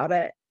feelings about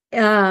it.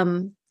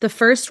 The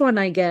first one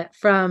I get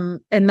from,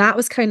 and that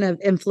was kind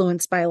of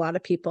influenced by a lot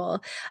of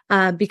people,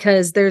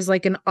 because there's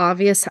like an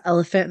obvious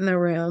elephant in the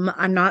room.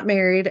 I'm not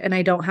married and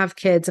I don't have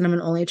kids and I'm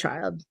an only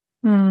child.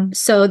 Mm.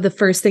 So the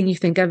first thing you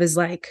think of is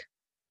like,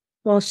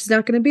 well, she's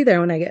not going to be there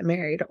when I get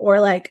married or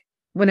like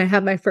when I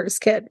have my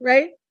first kid,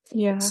 right?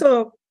 Yeah.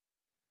 So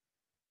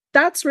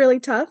that's really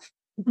tough.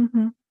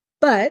 Mm-hmm.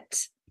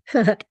 But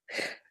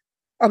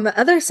on the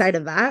other side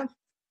of that,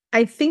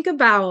 I think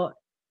about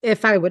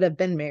if I would have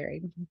been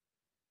married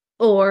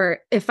or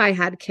if I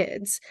had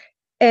kids.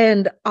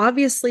 And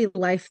obviously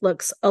life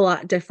looks a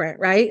lot different,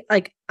 right?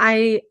 Like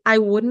I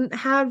wouldn't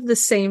have the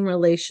same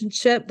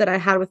relationship that I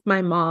had with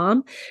my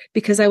mom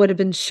because I would have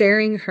been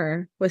sharing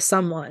her with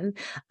someone.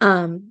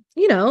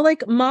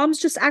 Like moms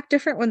just act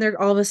different when they're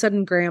all of a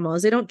sudden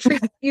grandmas. They don't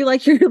treat you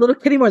like you're a little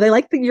kid anymore. They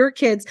like your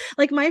kids.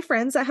 Like my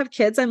friends that have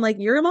kids, I'm like,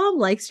 your mom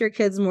likes your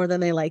kids more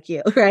than they like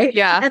you, right?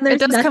 Yeah, And it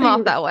there's does come off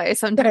nothing that way right.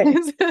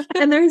 sometimes.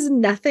 And there's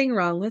nothing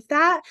wrong with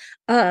that.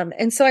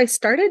 And so I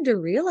started to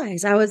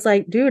realize I was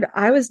like, dude,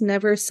 I was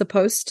never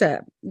supposed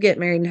to get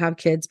married and have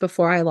kids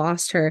before I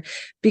lost her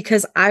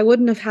because I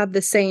wouldn't have had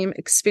the same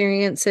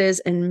experiences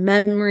and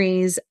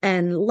memories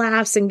and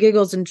laughs and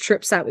giggles and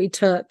trips that we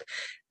took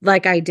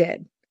like I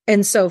did.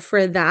 And so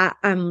for that,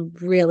 I'm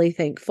really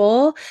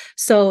thankful.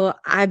 So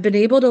I've been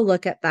able to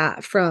look at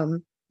that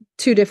from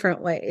two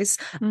different ways.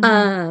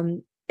 Mm-hmm.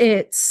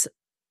 It's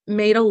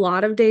made a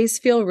lot of days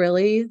feel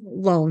really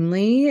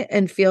lonely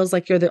and feels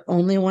like you're the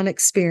only one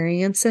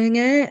experiencing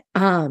it.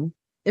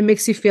 It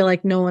makes you feel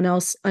like no one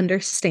else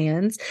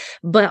understands,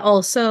 but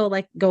also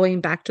like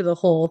going back to the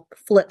whole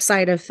flip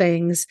side of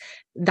things,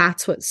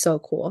 that's what's so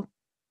cool.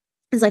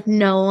 It's like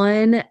no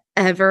one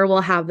ever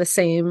will have the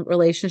same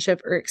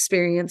relationship or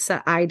experience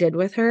that I did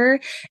with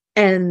her.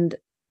 And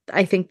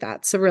I think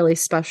that's a really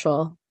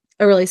special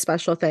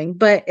thing.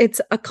 But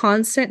it's a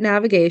constant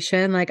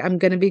navigation. Like I'm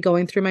going to be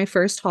going through my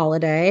first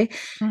holiday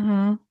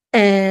Mm-hmm.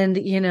 and,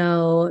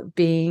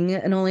 being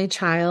an only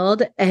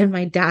child and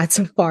my dad's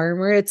a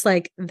farmer, it's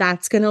like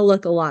that's going to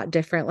look a lot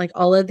different. Like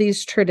all of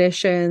these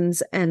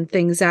traditions and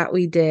things that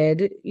we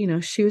did,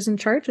 she was in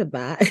charge of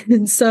that.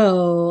 And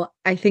so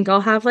I think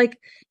I'll have like,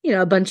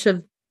 a bunch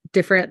of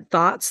different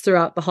thoughts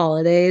throughout the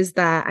holidays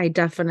that I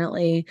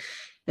definitely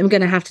am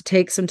going to have to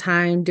take some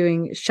time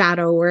doing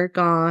shadow work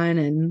on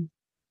and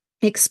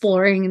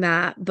exploring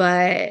that.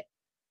 But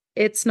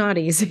it's not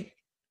easy.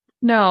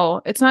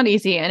 No, it's not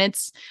easy. And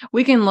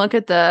we can look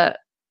at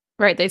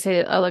right, they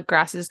say, oh, the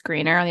grass is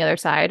greener on the other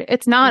side.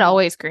 It's not Mhm.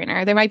 always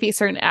greener. There might be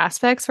certain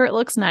aspects where it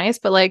looks nice,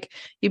 but like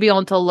you'd be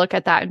able to look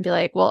at that and be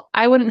like, well,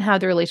 I wouldn't have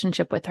the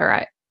relationship with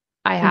her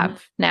I Mhm.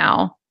 have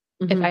now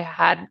if Mhm. I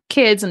had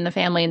kids and the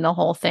family and the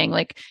whole thing.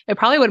 Like it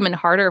probably would have been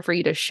harder for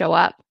you to show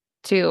up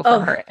too for Oh,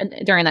 her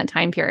during that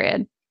time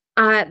period.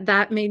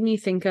 that made me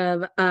think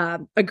of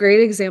a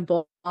great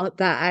example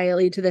that I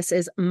lead to this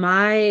is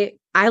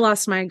I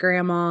lost my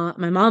grandma.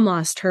 My mom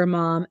lost her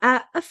mom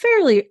at a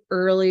fairly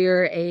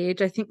earlier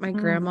age. I think my Mm.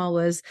 grandma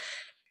was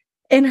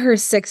in her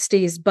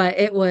 60s, but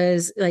it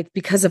was like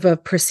because of a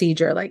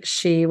procedure. Like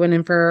she went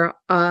in for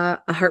a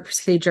heart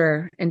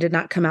procedure and did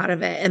not come out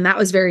of it. And that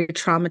was very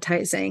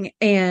traumatizing.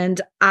 And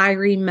I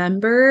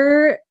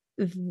remember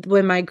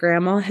when my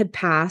grandma had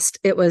passed,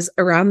 it was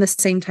around the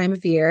same time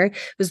of year. It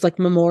was like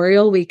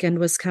Memorial Weekend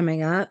was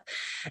coming up.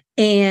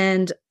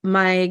 And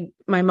my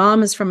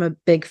mom is from a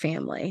big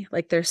family.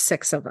 Like there's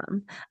six of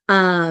them.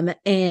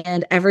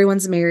 And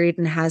everyone's married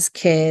and has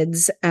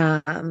kids.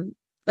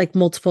 Like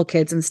multiple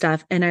kids and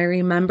stuff. And I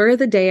remember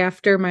the day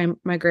after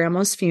my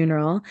grandma's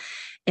funeral,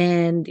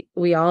 and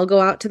we all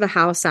go out to the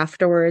house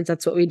afterwards.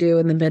 That's what we do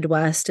in the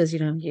Midwest is,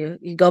 you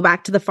go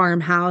back to the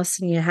farmhouse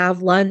and you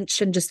have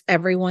lunch and just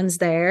everyone's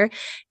there.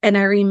 And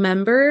I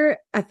remember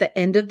at the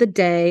end of the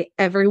day,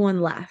 everyone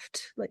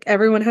left. Like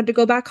everyone had to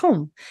go back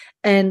home.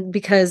 And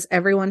because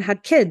everyone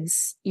had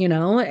kids,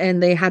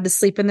 and they had to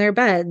sleep in their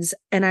beds.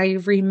 And I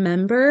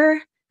remember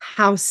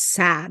how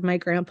sad my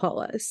grandpa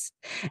was.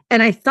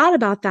 And I thought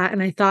about that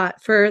and I thought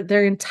for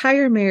their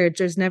entire marriage,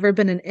 there's never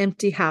been an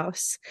empty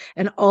house.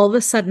 And all of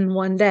a sudden,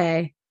 one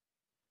day,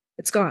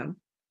 it's gone.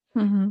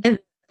 Mm-hmm. And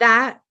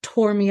that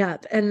tore me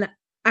up. And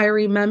I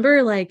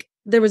remember like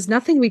there was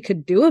nothing we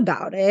could do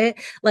about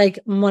it. Like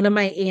one of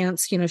my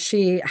aunts,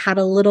 she had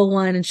a little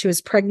one and she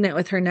was pregnant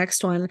with her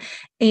next one.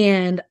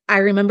 And I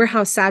remember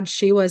how sad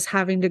she was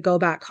having to go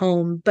back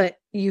home, but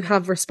you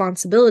have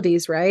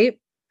responsibilities, right?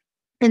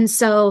 And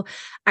so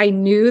I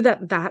knew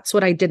that that's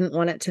what I didn't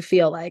want it to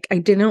feel like. I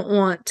didn't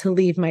want to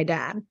leave my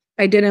dad.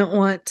 I didn't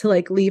want to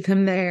like leave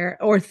him there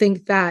or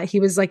think that he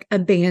was like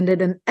abandoned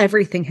and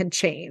everything had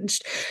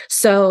changed.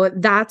 So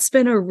that's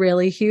been a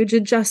really huge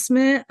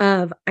adjustment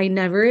of I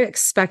never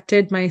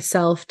expected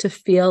myself to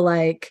feel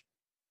like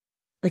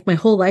my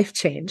whole life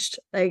changed.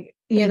 Like,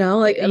 like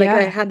I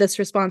Yeah. had this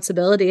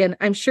responsibility and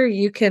I'm sure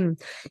you can,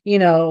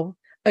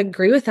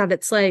 agree with that.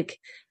 It's like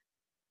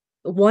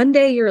one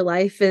day your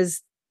life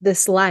is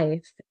this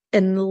life,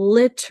 and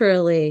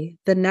literally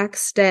the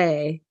next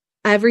day,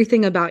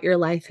 everything about your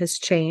life has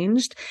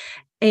changed.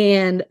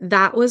 And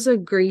that was a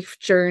grief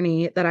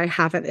journey that I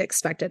haven't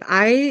expected.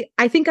 I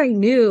think I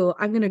knew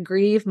I'm going to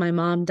grieve my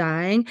mom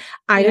dying.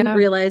 I didn't Yeah.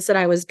 realize that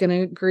I was going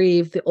to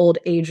grieve the old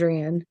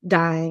Adrianne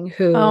dying,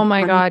 Oh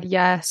my God.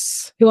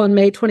 Yes. who on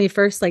May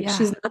 21st, like Yeah.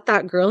 she's not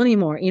that girl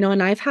anymore,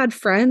 and I've had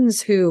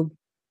friends who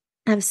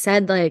have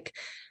said like,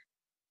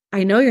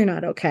 I know you're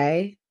not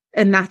okay,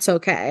 and that's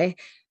okay,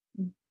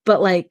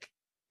 but like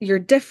you're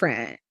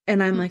different.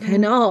 And I'm like, I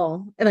Mhm.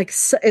 know. And like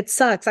it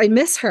sucks. I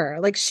miss her.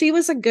 Like she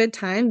was a good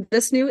time.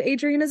 This new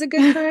Adrienne is a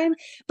good time,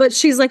 but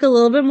she's like a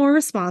little bit more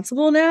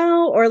responsible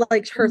now, or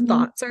like her Mhm.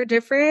 thoughts are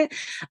different.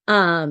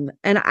 And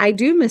I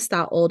do miss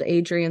that old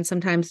Adrienne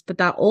sometimes, but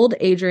that old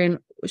Adrienne,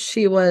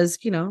 she was,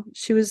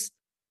 she was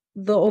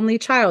the only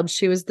child.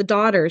 She was the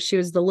daughter. She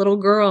was the little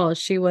girl.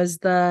 She was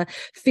the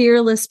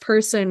fearless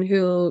person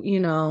who,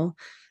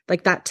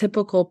 like that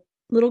typical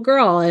little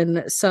girl.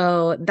 And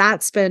so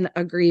that's been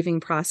a grieving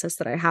process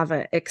that I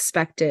haven't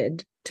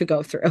expected to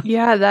go through.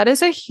 Yeah, that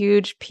is a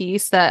huge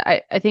piece that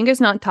I think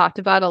is not talked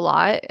about a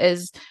lot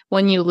is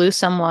when you lose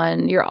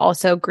someone, you're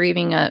also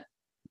grieving a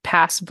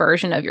past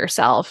version of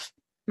yourself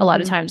a lot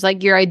of Mm-hmm. times.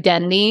 Like your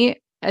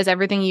identity as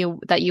everything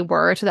that you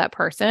were to that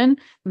person,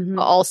 but Mm-hmm.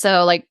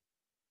 also like,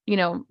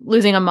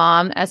 losing a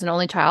mom as an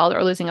only child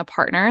or losing a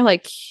partner,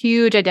 like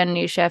huge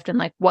identity shift and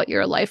like what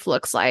your life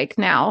looks like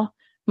now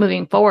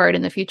moving forward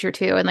in the future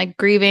too. And like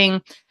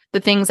grieving the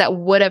things that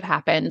would have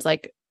happened,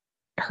 like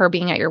her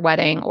being at your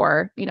wedding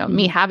or, me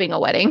Mm-hmm. having a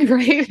wedding,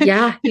 right?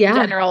 Yeah, In yeah,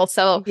 general.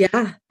 So,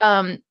 yeah.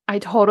 I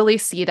totally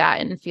see that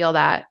and feel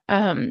that.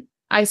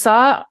 I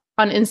saw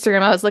on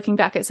Instagram, I was looking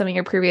back at some of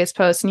your previous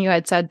posts and you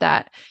had said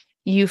that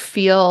you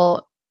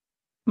feel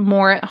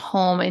more at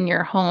home in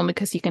your home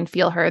because you can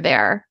feel her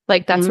there.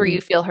 Like that's where Mm,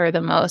 you feel her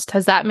the most.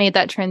 Has that made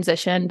that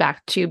transition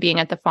back to being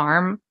at the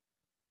farm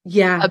a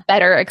yeah.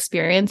 better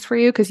experience for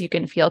you because you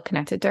can feel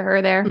connected to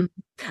her there? Mm.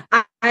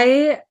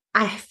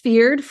 I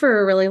feared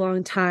for a really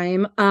long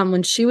time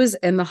when she was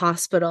in the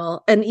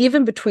hospital, and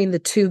even between the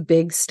two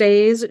big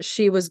stays,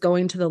 she was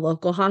going to the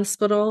local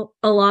hospital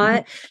a Mhm.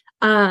 lot.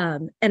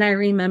 And I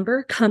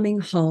remember coming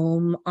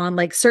home on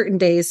like certain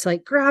days to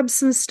like grab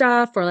some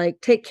stuff or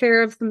like take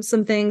care of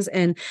some things.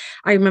 And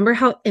I remember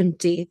how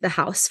empty the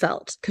house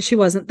felt because she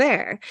wasn't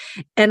there.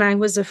 And I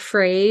was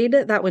afraid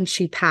that when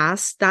she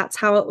passed, that's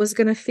how it was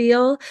going to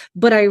feel.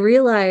 But I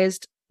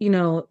realized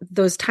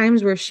those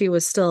times where she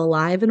was still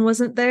alive and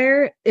wasn't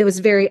there, it was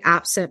very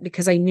absent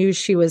because I knew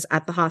she was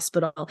at the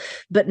hospital.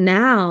 But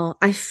now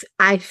I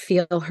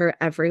feel her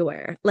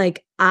everywhere.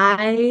 Like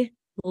I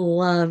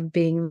love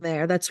being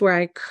there. That's where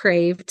I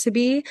crave to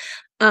be.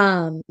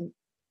 Um,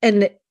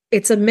 and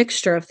it's a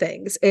mixture of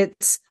things.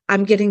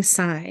 I'm getting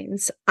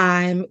signs.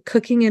 I'm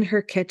cooking in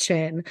her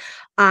kitchen.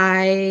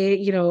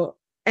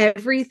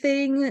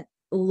 Everything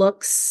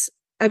looks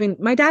I mean,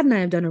 my dad and I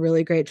have done a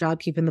really great job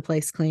keeping the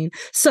place clean.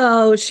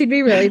 So she'd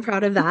be really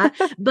proud of that.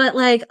 But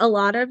like a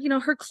lot of,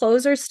 her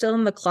clothes are still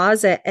in the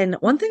closet. And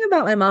one thing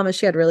about my mom is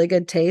she had really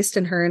good taste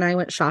and her and I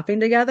went shopping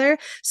together.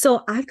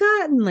 So I've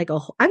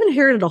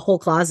inherited a whole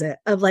closet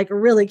of like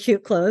really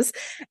cute clothes.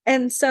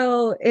 And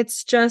so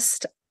it's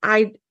just,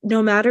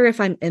 no matter if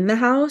I'm in the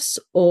house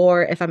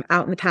or if I'm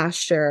out in the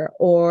pasture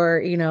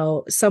or,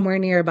 somewhere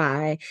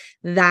nearby,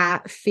 I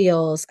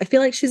feel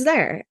like she's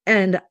there.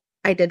 And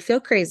I did feel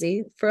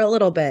crazy for a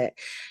little bit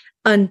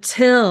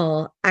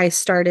until I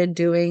started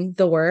doing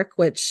the work,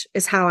 which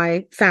is how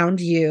I found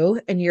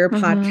you and your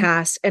Mm-hmm.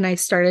 podcast. And I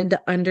started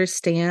to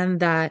understand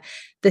that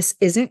this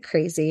isn't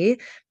crazy.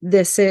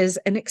 This is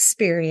an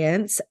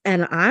experience.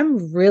 And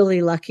I'm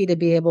really lucky to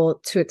be able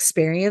to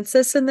experience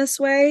this in this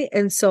way.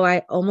 And so I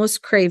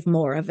almost crave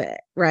more of it,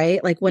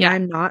 right? Like when Yeah.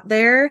 I'm not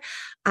there,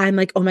 I'm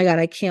like, oh my God,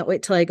 I can't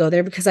wait till I go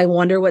there because I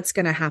wonder what's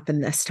going to happen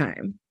this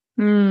time.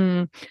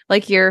 Mm,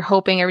 like you're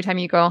hoping every time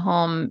you go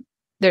home,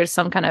 there's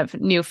some kind of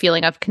new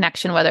feeling of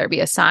connection, whether it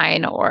be a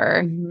sign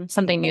or Mhm.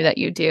 something new that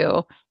you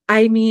do.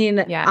 I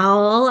mean, Yeah.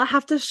 I'll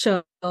have to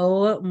show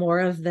more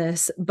of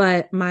this,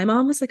 but my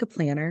mom was like a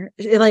planner.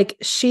 Like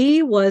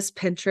she was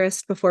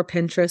Pinterest before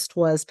Pinterest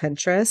was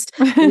Pinterest.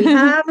 We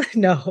have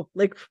no,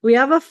 like we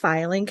have a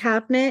filing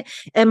cabinet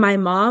and my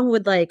mom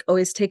would like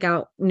always take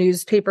out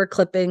newspaper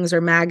clippings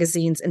or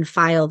magazines and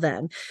file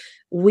them.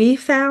 We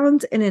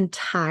found an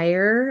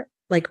entire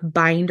like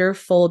binder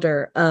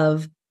folder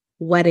of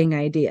wedding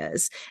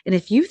ideas. And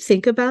if you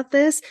think about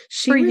this, For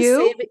she was you?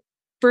 saving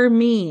for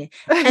me.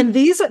 And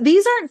these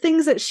aren't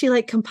things that she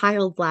like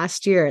compiled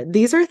last year.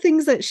 These are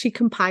things that she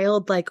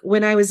compiled like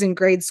when I was in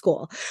grade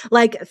school.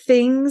 Like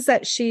things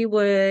that she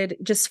would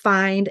just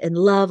find and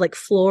love, like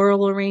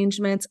floral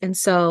arrangements. And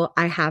so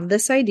I have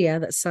this idea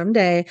that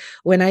someday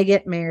when I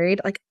get married,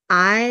 like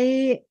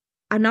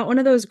I'm not one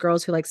of those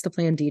girls who likes to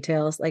plan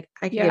details. Like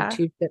I can give Yeah.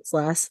 two shits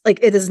less. Like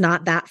it is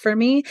not that for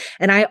me.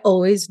 And I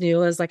always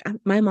knew as like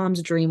my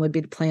mom's dream would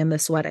be to plan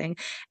this wedding.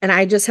 And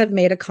I just have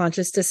made a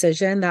conscious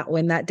decision that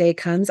when that day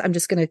comes, I'm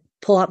just going to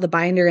pull out the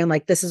binder and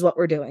like, this is what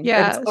we're doing. It's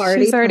Yeah.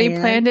 already She's already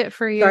planned. planned it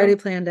for She's already you.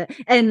 planned it.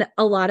 And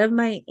a lot of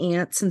my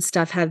aunts and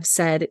stuff have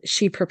said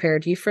she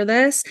prepared you for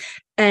this.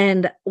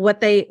 And what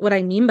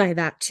I mean by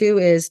that too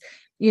is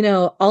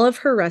all of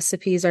her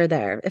recipes are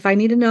there. If I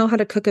need to know how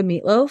to cook a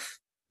meatloaf,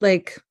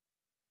 like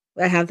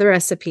I have the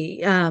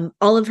recipe.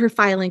 All of her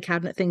filing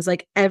cabinet things,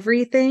 like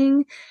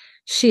everything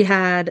she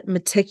had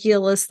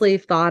meticulously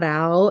thought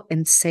out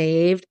and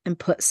saved and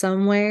put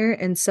somewhere.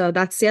 And so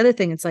that's the other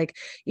thing. It's like,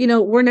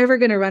 we're never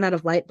going to run out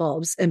of light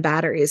bulbs and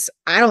batteries.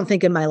 I don't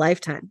think in my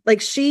lifetime.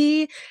 Like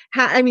we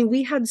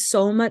had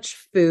so much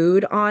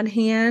food on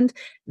hand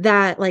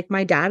that like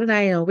my dad and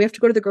I, we have to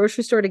go to the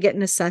grocery store to get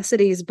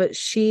necessities, but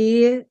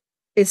she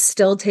is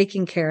still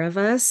taking care of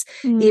us,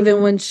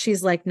 even when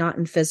she's like not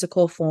in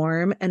physical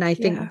form. And I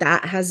think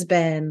that has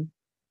been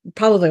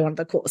probably one of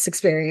the coolest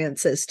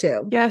experiences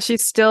too. Yeah,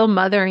 she's still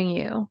mothering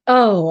you.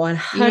 Oh,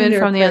 100%. Even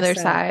from the other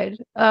side.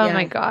 Oh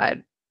my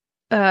God.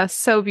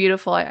 So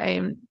beautiful.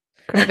 I've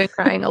been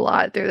crying a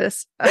lot through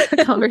this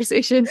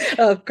conversation.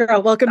 Oh,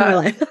 girl, welcome to my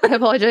life. I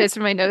apologize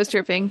for my nose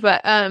dripping,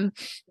 but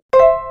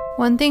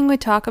one thing we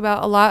talk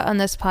about a lot on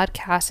this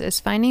podcast is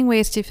finding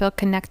ways to feel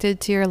connected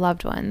to your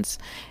loved ones.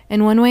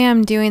 And one way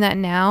I'm doing that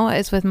now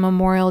is with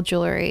memorial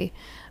jewelry.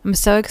 I'm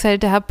so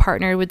excited to have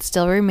partnered with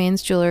Still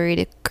Remains Jewelry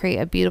to create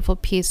a beautiful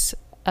piece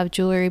of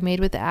jewelry made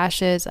with the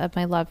ashes of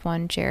my loved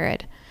one,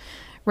 Jared.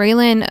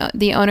 Raylan,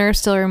 the owner of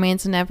Still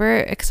Remains, never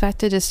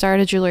expected to start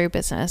a jewelry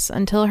business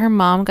until her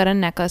mom got a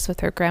necklace with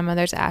her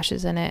grandmother's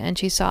ashes in it, and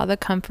she saw the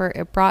comfort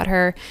it brought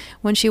her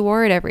when she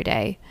wore it every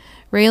day.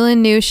 Raylan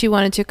knew she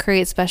wanted to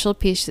create special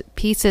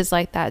pieces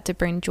like that to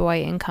bring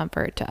joy and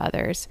comfort to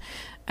others.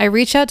 I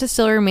reached out to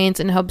Still Remains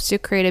in hopes to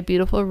create a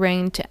beautiful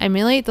ring to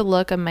emulate the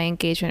look of my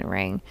engagement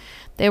ring.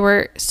 They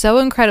were so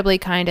incredibly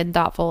kind and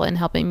thoughtful in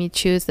helping me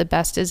choose the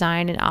best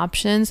design and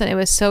options, and it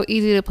was so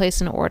easy to place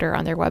an order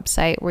on their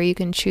website where you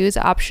can choose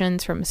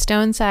options from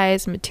stone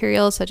size,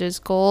 materials such as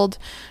gold,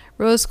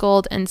 rose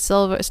gold, and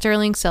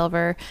sterling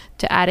silver,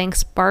 to adding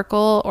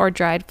sparkle or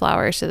dried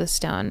flowers to the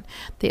stone.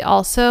 They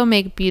also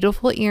make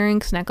beautiful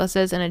earrings,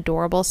 necklaces, and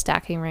adorable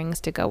stacking rings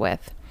to go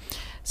with.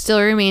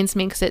 Still Remains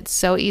makes it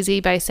so easy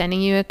by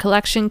sending you a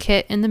collection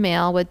kit in the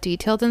mail with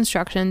detailed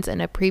instructions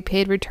and a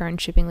prepaid return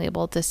shipping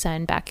label to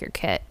send back your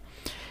kit.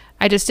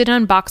 I just did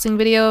an unboxing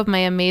video of my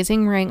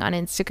amazing ring on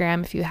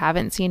Instagram. If you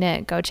haven't seen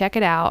it, go check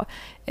it out.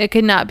 It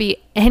could not be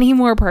any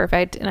more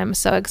perfect, and I'm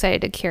so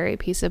excited to carry a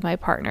piece of my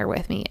partner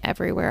with me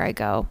everywhere I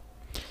go.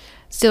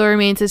 Still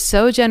Remains is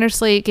so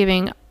generously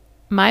giving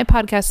my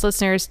podcast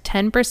listeners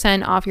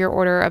 10% off your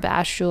order of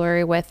Ash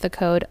jewelry with the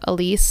code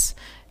ALYSE10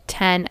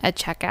 at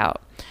checkout.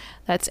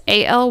 That's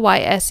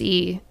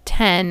ALYSE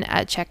 10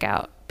 at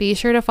checkout. Be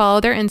sure to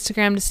follow their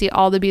Instagram to see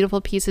all the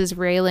beautiful pieces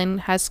Raylan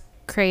has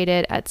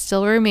created at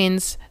Still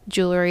Remains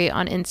Jewelry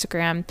on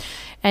Instagram,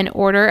 and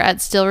order at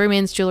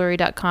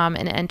stillremainsjewelry.com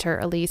and enter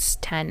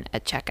ALYSE10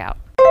 at checkout.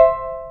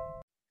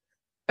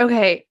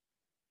 Okay,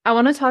 I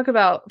want to talk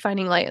about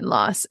finding light in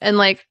loss. And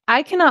like,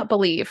 I cannot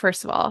believe,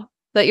 first of all,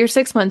 that you're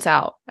 6 months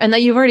out and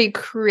that you've already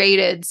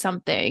created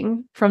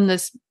something from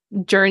this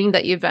journey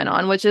that you've been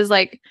on, which is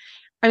like,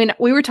 I mean,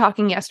 we were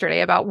talking yesterday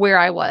about where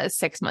I was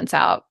 6 months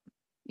out.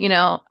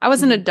 I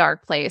was in a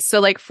dark place. So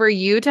like, for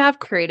you to have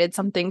created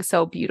something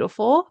so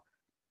beautiful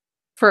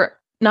for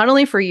not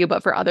only for you,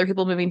 but for other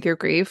people moving through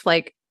grief,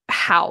 like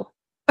how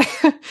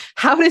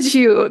did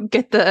you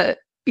get the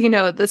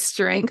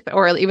strength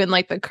or even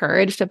like the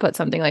courage to put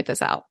something like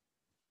this out?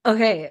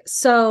 Okay.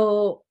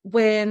 So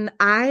when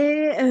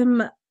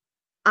going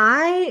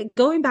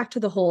back to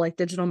the whole like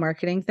digital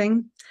marketing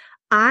thing,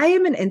 I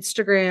am an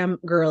Instagram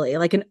girly,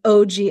 like an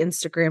OG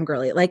Instagram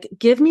girly. Like,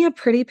 give me a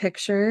pretty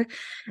picture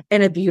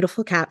and a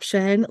beautiful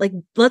caption. Like,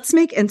 let's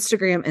make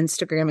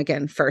Instagram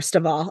again, first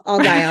of all. I'll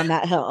die on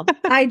that hill.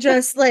 I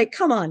just like,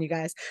 come on, you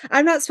guys.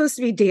 I'm not supposed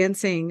to be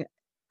dancing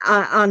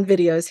on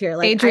videos here.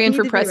 Like, Adrianne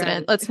for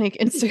president. Let's make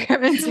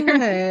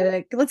Instagram.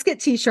 Like, let's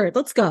get t-shirts.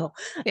 Let's go.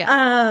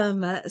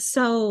 Yeah.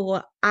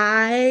 So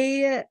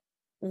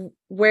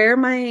where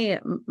my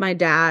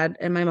dad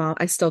and my mom,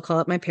 I still call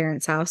it my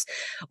parents' house,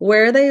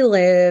 where they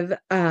live,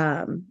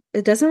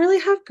 it doesn't really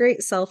have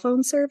great cell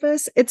phone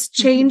service. It's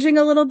changing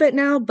a little bit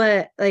now,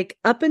 but like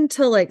up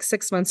until like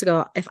 6 months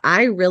ago, if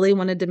I really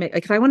wanted to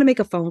if I want to make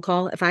a phone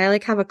call, if I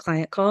like have a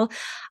client call,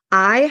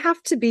 I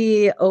have to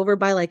be over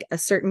by like a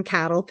certain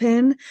cattle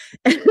pen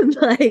and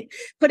like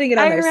putting it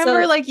on there. I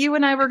remember like you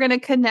and I were going to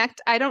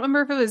connect. I don't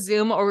remember if it was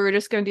Zoom or we were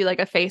just going to do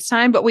like a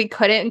FaceTime, but we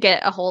couldn't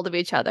get a hold of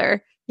each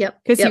other. Yep.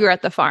 Because you were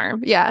at the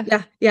farm. Yeah.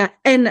 Yeah. Yeah.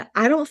 And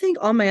I don't think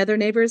all my other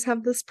neighbors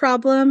have this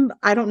problem.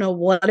 I don't know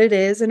what it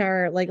is in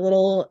our like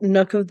little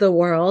nook of the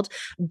world,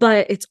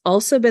 but it's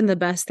also been the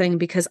best thing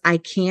because I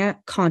can't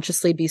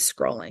consciously be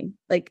scrolling.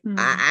 Like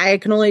I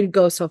can only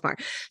go so far.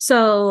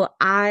 So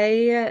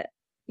I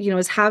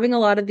was having a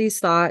lot of these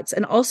thoughts,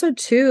 and also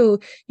too,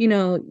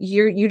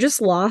 you just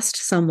lost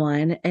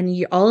someone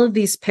and all of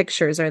these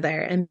pictures are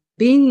there, and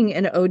being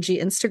an OG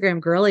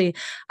Instagram girly,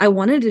 I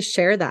wanted to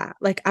share that.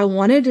 Like, I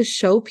wanted to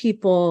show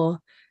people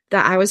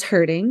that I was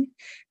hurting,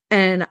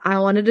 and I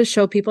wanted to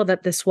show people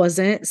that this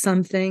wasn't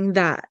something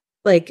that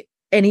like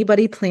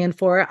anybody planned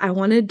for. I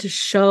wanted to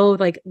show,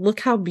 like, look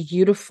how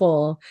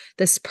beautiful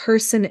this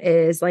person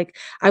is. Like,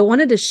 I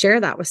wanted to share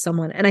that with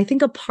someone. And I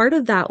think a part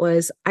of that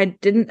was I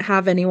didn't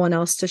have anyone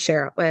else to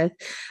share it with.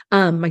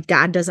 My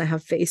dad doesn't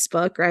have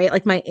Facebook, right?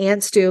 Like my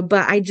aunts do,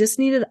 but I just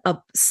needed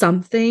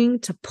something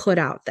to put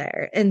out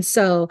there. And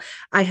so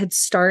I had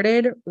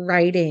started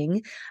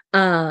writing,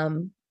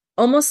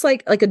 almost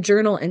like a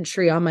journal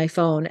entry on my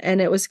phone. And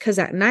it was because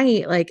at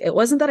night, like, it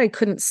wasn't that I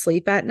couldn't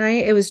sleep at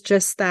night. It was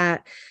just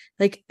that,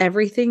 like,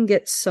 everything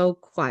gets so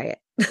quiet.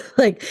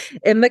 Like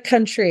in the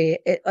country,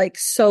 it like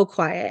so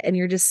quiet and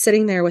you're just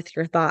sitting there with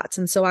your thoughts.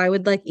 And so I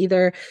would like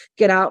either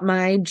get out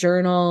my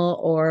journal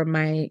or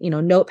my,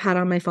 notepad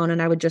on my phone,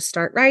 and I would just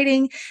start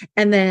writing.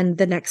 And then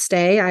the next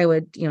day I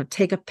would,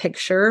 take a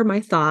picture,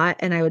 my thought,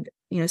 and I would,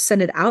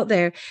 send it out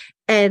there.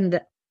 And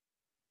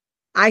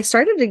I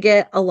started to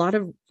get a lot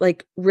of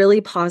like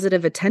really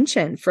positive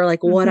attention for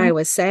like what I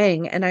was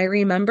saying. And I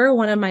remember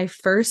one of my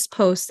first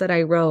posts that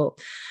I wrote,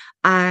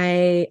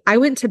 I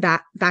went to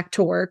back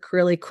to work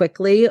really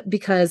quickly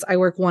because I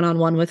work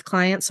one-on-one with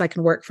clients, so I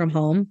can work from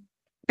home.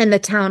 And the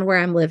town where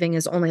I'm living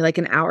is only like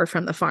an hour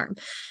from the farm.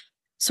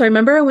 So I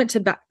remember I went to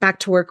back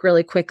to work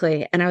really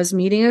quickly, and I was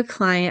meeting a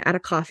client at a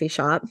coffee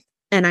shop,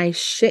 and I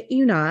shit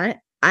you not,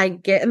 I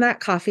get in that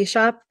coffee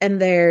shop and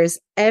there's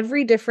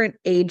every different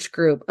age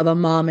group of a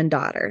mom and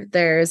daughter.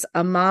 There's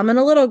a mom and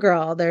a little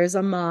girl. There's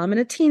a mom and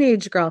a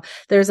teenage girl.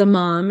 There's a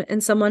mom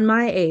and someone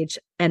my age.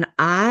 And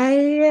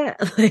I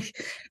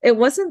like, it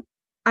wasn't,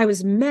 I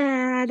was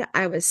mad.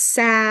 I was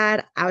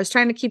sad. I was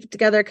trying to keep it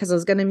together because I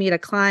was going to meet a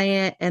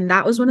client. And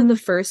that was one of the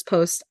first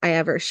posts I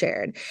ever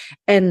shared.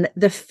 And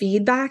the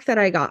feedback that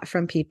I got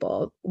from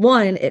people,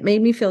 one, it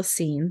made me feel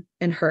seen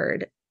and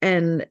heard.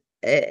 And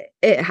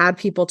it had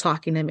people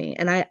talking to me,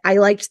 and I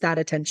liked that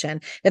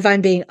attention. If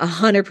I'm being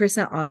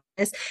 100%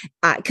 honest,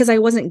 because I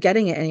wasn't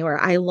getting it anywhere.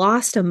 I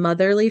lost a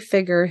motherly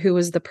figure who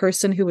was the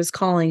person who was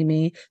calling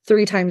me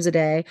 3 times a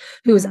day,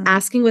 who was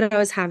asking what I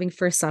was having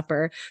for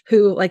supper,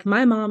 who, like,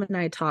 my mom and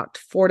I talked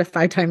 4 to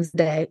 5 times a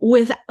day,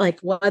 with like,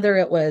 whether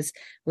it was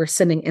we're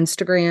sending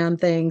Instagram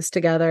things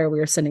together, we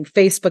were sending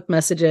Facebook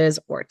messages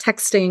or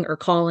texting or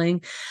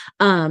calling.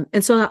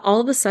 And so that all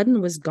of a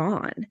sudden was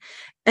gone.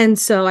 And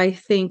so I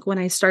think when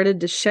I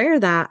started to share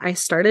that, I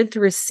started to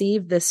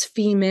receive this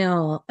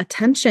female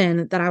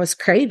attention that I was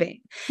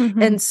craving.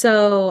 And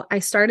so I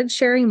started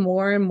sharing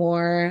more and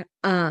more,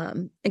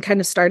 and kind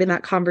of starting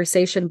that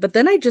conversation. But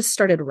then I just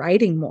started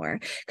writing more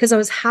because I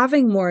was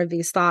having more of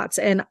these thoughts.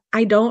 And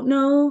I don't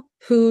know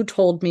who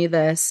told me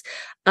this,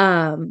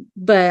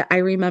 but I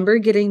remember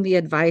getting the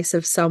advice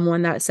of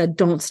someone that said,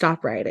 don't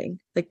stop writing.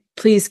 Like,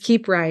 please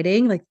keep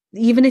writing. Like,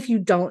 even if you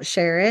don't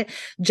share it,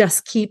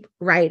 just keep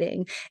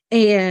writing.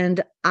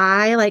 And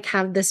I like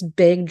have this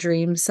big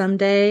dream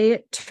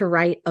someday to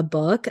write a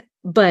book.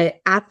 But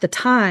at the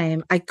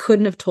time, I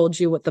couldn't have told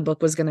you what the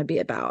book was going to be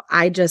about.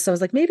 I was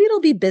like, maybe it'll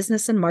be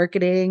business and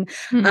marketing.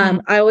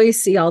 I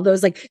always see all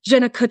those, like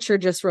Jenna Kutcher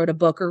just wrote a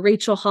book, or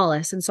Rachel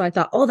Hollis. And so I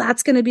thought, oh,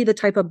 that's going to be the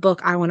type of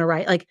book I want to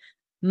write. Like,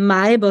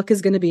 my book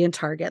is going to be in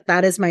Target.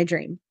 That is my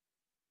dream.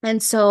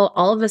 And so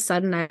all of a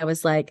sudden I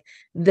was like,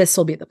 this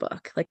will be the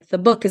book. Like, the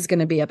book is going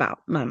to be about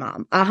my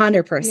mom,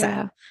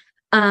 100%.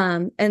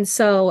 And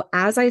so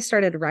as I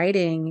started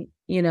writing,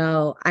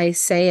 I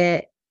say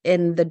it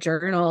in the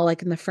journal,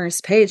 like in the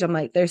first page, I'm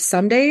like, there's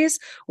some days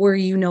where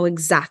you know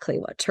exactly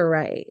what to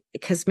write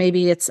because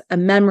maybe it's a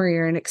memory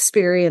or an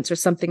experience or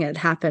something that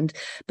happened.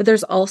 But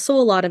there's also a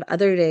lot of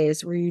other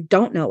days where you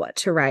don't know what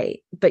to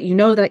write, but you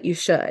know that you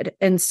should.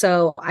 And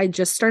so I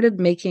just started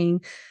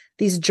making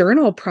these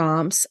journal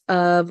prompts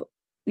of,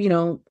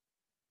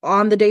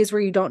 on the days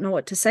where you don't know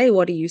what to say,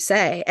 what do you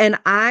say? And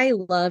I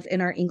loved, in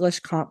our English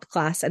comp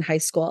class in high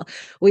school,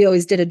 we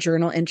always did a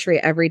journal entry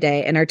every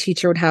day, and our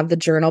teacher would have the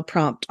journal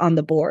prompt on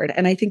the board.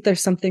 And I think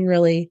there's something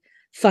really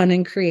fun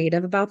and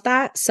creative about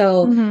that.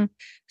 So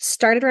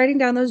started writing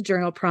down those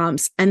journal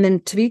prompts. And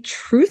then, to be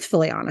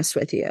truthfully honest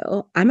with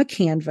you, I'm a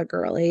Canva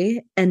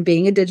girly, and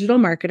being a digital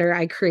marketer,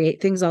 I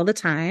create things all the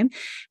time.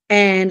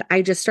 And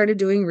I just started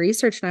doing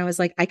research, and I was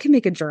like, I can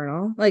make a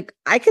journal. Like,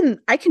 I can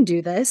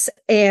do this.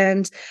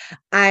 And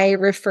I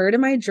refer to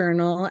my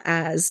journal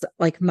as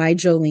like my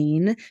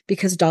Jolene,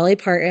 because Dolly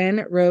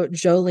Parton wrote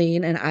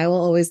Jolene and I Will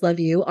Always Love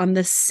You on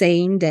the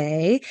same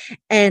day.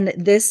 And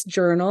this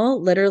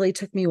journal literally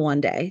took me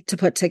one day to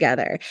put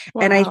together.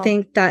 Wow. And I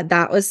think that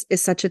is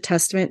such a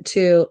testament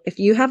to, if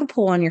you have a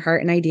pull on your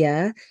heart and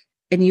idea,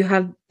 and you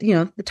have,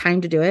 the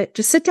time to do it,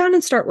 just sit down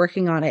and start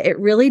working on it. It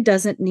really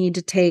doesn't need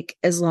to take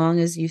as long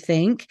as you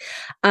think.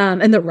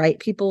 And the right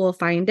people will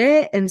find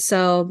it. And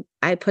so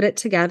I put it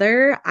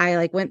together. I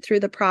like went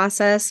through the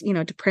process,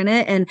 to print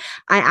it. And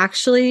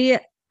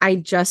I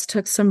just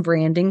took some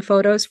branding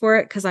photos for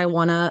it because I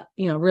want to,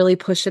 really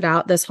push it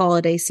out this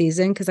holiday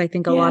season, because I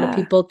think a lot of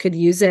people could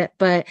use it.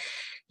 But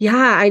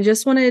yeah, I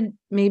just wanted,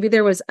 maybe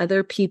there was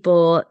other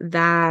people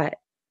that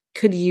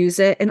could use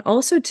it. And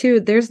also too,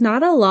 there's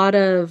not a lot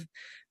of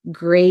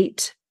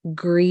great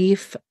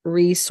grief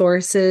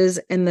resources,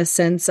 in the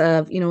sense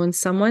of, when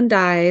someone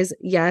dies,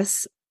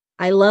 yes,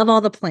 I love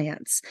all the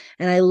plants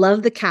and I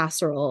love the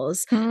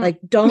casseroles. Mm. Like,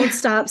 don't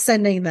stop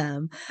sending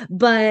them.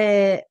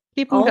 But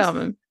Keep them also,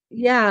 coming.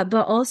 yeah,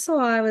 but also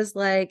I was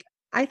like,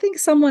 I think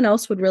someone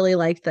else would really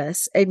like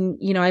this. And,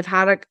 I've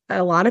had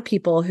a lot of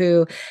people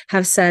who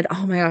have said,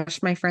 oh my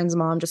gosh, my friend's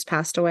mom just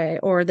passed away,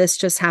 or this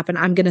just happened.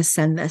 I'm going to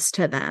send this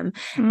to them.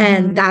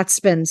 And Hmm. that's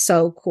been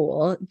so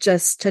cool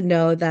just to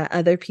know that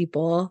other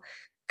people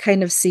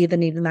kind of see the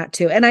need in that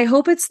too. And I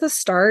hope it's the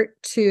start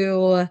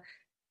to,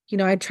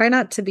 I try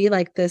not to be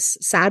like this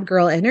sad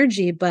girl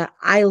energy, but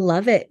I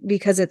love it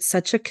because it's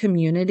such a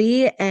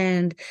community.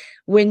 And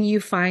when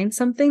you find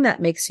something that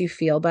makes you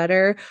feel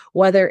better,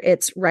 whether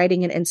it's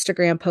writing an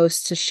Instagram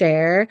post to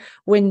share,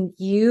 when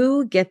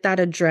you get that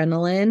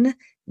adrenaline,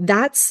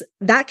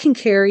 that can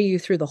carry you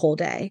through the whole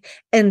day.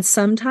 And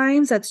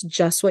sometimes that's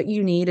just what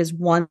you need is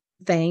one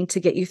thing to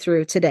get you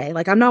through today.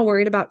 Like, I'm not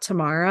worried about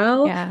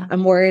tomorrow. Yeah.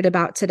 I'm worried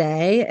about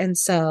today. And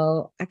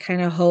so I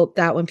kind of hope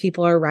that when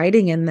people are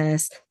writing in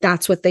this,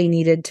 that's what they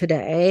needed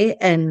today.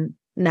 And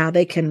now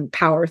they can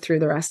power through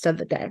the rest of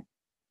the day.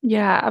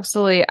 Yeah,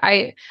 absolutely.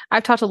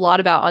 I've talked a lot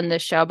about on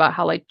this show about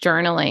how like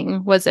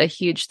journaling was a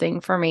huge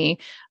thing for me.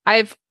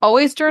 I've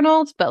always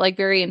journaled, but like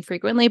very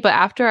infrequently. But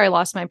after I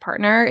lost my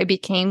partner, it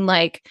became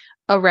like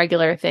a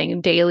regular thing,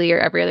 daily or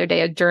every other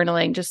day of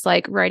journaling, just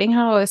like writing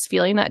how I was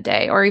feeling that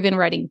day or even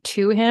writing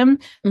to him.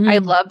 I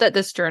Mm-hmm. love that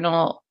this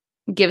journal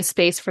gives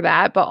space for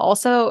that, but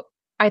also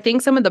I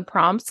think some of the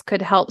prompts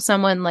could help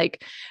someone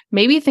like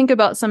maybe think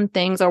about some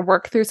things or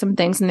work through some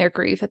things in their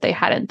grief that they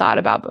hadn't thought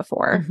about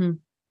before. Mm-hmm.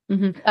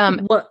 Mm-hmm. Um,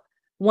 What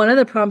one of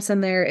the prompts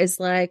in there is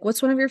like,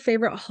 what's one of your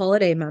favorite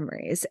holiday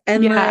memories?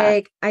 And yeah.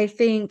 like, I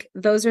think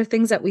those are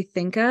things that we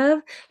think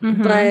of,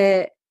 Hmm.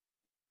 but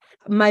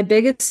my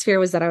biggest fear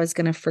was that I was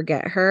going to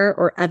forget her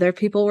or other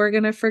people were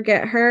going to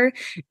forget her.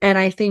 And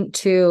I think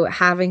too,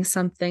 having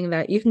something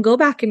that you can go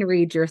back and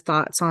read your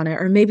thoughts on it,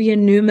 or maybe a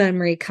new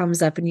memory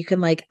comes up and you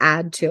can like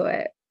add to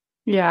it.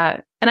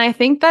 Yeah. And I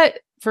think that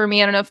for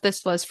me, I don't know if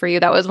this was for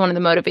you, that was one of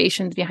the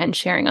motivations behind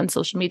sharing on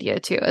social media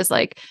too, is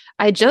like,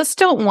 I just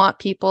don't want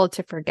people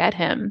to forget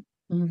him.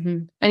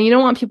 Mm-hmm. And you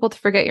don't want people to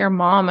forget your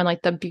mom and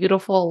like the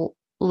beautiful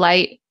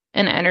light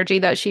and energy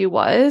that she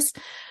is,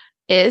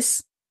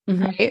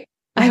 Mm-hmm. right?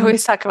 I Mm-hmm.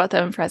 always talk about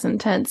them in present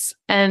tense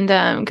and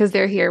because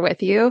they're here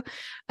with you.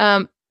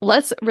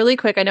 Let's really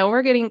quick, I know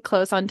we're getting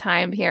close on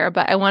time here,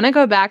 but I want to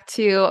go back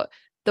to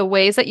the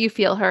ways that you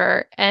feel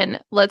her and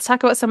let's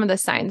talk about some of the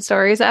sign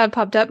stories that have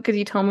popped up because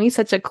you told me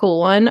such a cool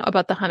one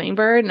about the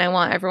hummingbird and I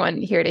want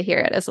everyone here to hear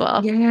it as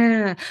well.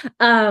 Yeah.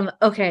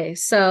 Okay.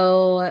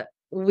 So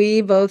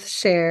we both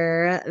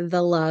share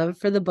the love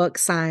for the book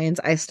Signs.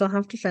 I still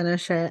have to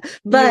finish it,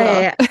 You will.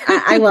 but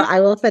I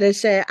will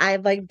finish it.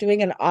 I'm like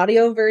doing an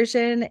audio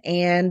version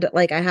and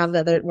like I have the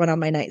other one on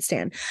my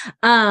nightstand.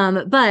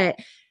 But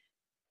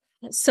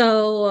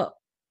so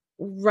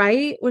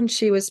right when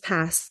she was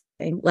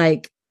passing,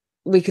 like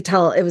we could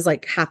tell it was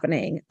like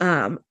happening.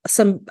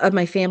 Some of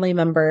my family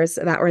members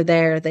that were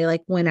there, they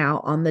like went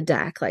out on the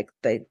deck, like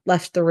they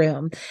left the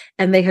room,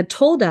 and they had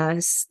told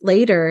us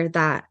later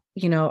that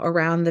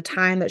around the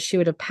time that she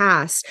would have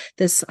passed,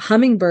 this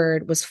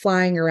hummingbird was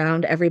flying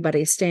around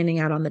everybody standing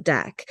out on the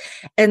deck.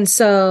 And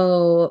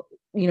so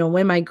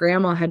when my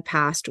grandma had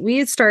passed, we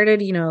had started,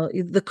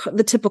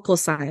 the typical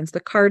signs, the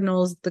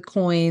cardinals, the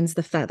coins,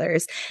 the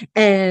feathers.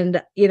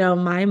 And,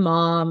 my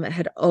mom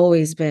had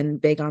always been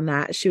big on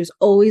that. She was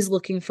always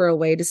looking for a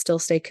way to still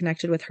stay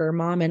connected with her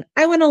mom. And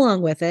I went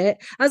along with it.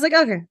 I was like,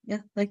 okay, yeah,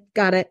 like,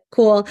 got it.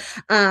 Cool.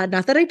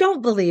 Not that I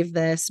don't believe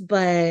this,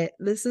 but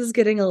this is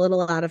getting a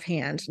little out of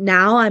hand.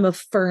 Now I'm a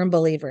firm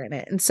believer in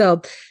it. And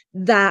so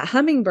that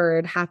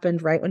hummingbird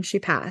happened right when she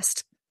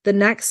passed. The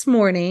next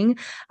morning,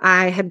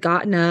 I had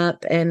gotten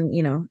up and,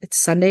 it's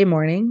Sunday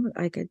morning.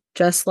 I had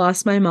just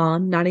lost my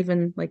mom, not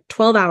even like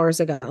 12 hours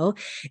ago.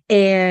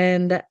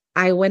 And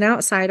I went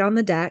outside on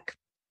the deck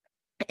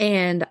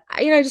and,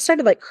 I just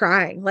started like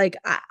crying. Like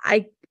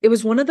it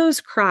was one of those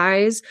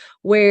cries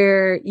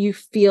where you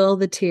feel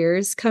the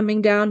tears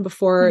coming down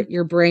before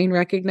your brain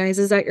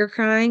recognizes that you're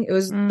crying. It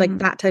was like Mm.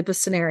 that type of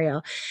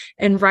scenario.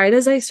 And right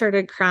as I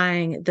started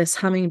crying, this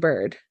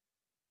hummingbird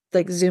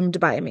like zoomed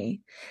by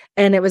me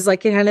and it was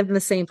like kind of in the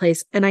same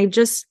place. And I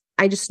just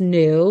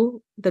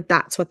knew that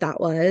that's what that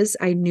was.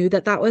 I knew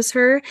that that was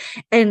her.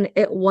 And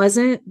it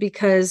wasn't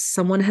because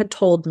someone had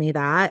told me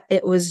that.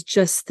 It was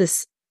just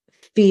this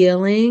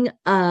feeling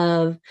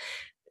of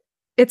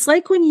it's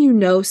like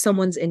when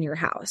someone's in your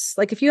house.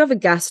 Like if you have a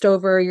guest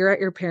over, you're at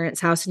your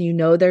parents' house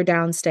and they're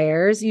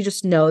downstairs, you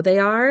just know they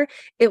are.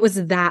 It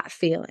was that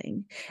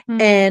feeling.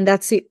 Mm. And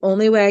that's the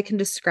only way I can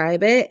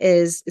describe it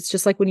is it's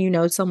just like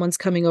when someone's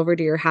coming over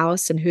to your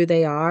house and who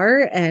they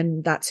are,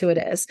 and that's who it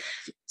is.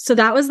 So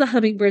that was the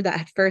hummingbird that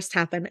had first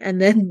happened. And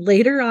then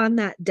later on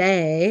that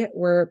day,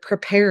 we're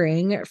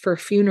preparing for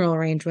funeral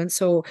arrangements.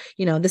 So,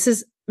 this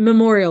is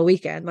Memorial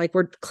weekend. Like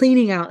we're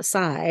cleaning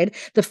outside.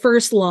 The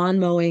first lawn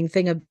mowing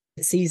thing of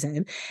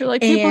season. You're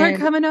like, people are And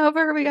coming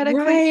over. We gotta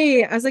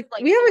clean. right. I was like,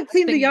 Like we the haven't last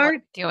cleaned the thing you want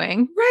yard. to be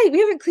doing. Right. We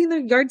haven't cleaned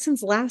the yard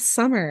since last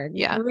summer.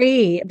 Yeah.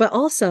 Great. But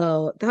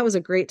also, that was a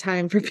great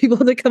time for people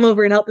to come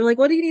over and help. They're like,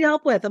 what do you need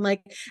help with? I'm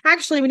like,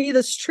 actually, we need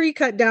this tree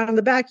cut down in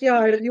the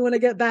backyard if you want to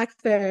get back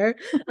there.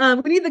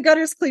 We need the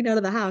gutters cleaned out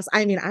of the house.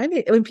 I mean,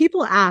 when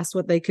people asked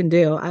what they can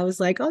do, I was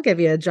like, I'll give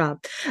you a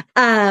job.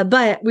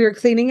 But we were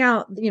cleaning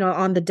out,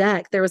 on the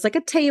deck. There was like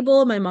a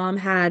table. My mom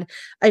had,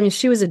 I mean,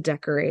 she was a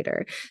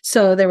decorator.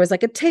 So there was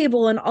like a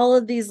table and all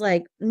of these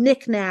like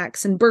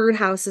knickknacks and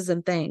birdhouses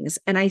and things.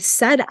 And I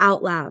said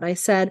out loud, I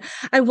said,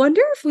 I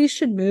wonder if we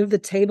should move the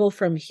table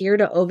from here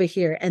to over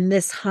here. And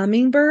this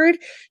hummingbird,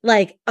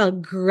 like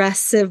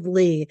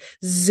aggressively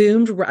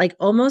zoomed, like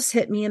almost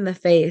hit me in the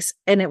face.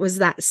 And it was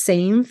that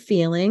same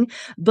feeling,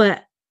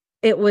 but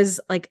it was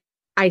like,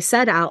 I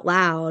said out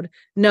loud,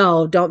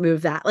 no, don't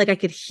move that. Like I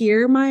could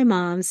hear my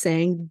mom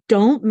saying,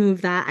 don't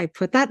move that. I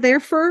put that there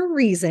for a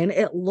reason.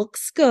 It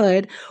looks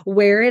good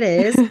where it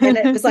is. And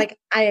it was like,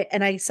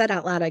 I said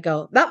out loud, I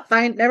go, no,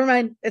 fine, never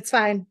mind. It's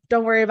fine.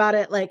 Don't worry about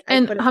it. Like I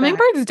And put it back.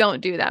 hummingbirds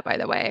don't do that, by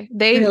the way.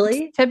 They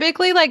Really?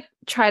 typically like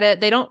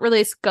they don't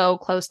really go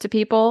close to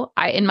people.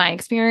 In my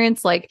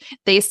experience, like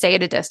they stay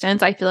at a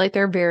distance. I feel like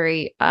they're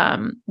very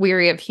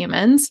weary of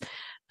humans.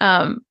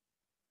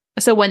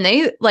 So when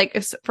they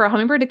like for a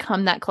hummingbird to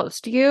come that close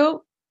to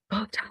you,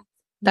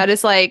 that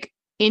is like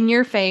in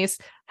your face,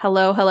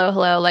 hello, hello,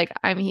 hello, like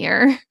I'm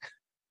here.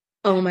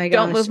 Oh my gosh.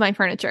 Don't move my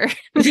furniture.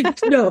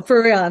 No,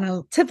 for real.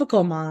 No,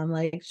 typical mom.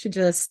 Like she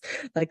just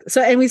like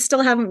so, and we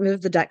still haven't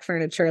moved the deck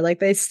furniture. Like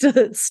they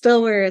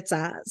still where it's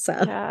at. So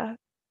Yeah.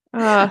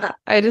 uh,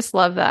 I just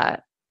love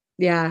that.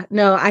 yeah.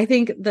 No, I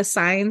think the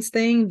signs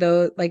thing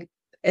though, like,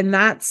 and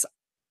that's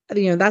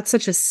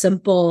such a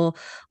simple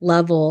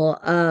level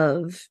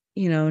of,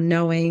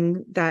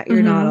 knowing that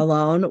you're not Mm-hmm.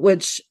 alone,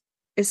 which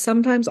is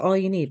sometimes all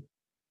you need.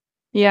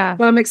 Yeah.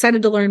 Well, I'm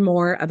excited to learn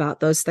more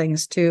about those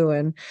things too.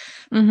 And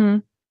Mm-hmm.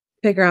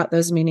 figure out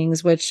those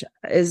meanings, which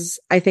is,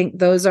 I think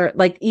those are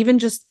like, even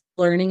just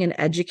learning and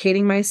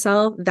educating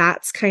myself,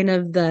 that's kind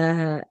of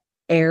the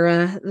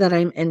era that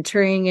I'm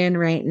entering in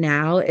right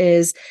now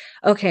is,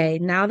 okay,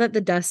 now that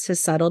the dust has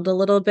settled a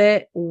little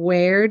bit,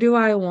 where do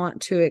I want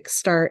to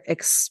start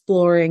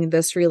exploring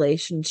this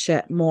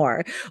relationship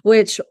more?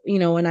 Which,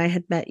 when I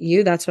had met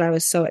you, that's what I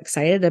was so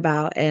excited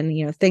about. And,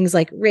 things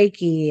like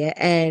Reiki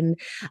and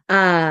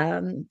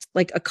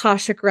like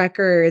Akashic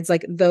records,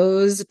 like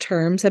those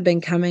terms have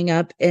been coming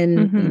up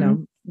in,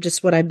 Mm-hmm.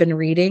 just what I've been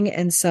reading.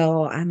 And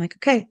so I'm like,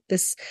 okay,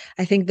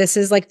 I think this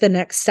is like the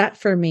next step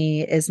for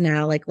me is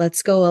now like,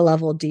 let's go a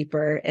level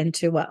deeper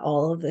into what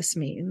all of this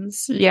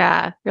means.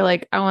 Yeah. You're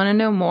like, I want to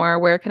know more.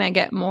 Where can I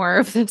get more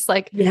of this?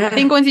 Like, I Yeah.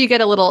 think once you get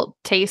a little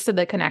taste of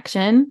the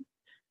connection,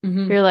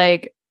 Mm-hmm. you're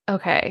like,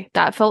 okay,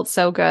 that felt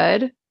so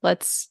good.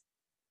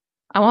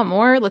 I want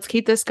more. Let's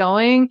keep this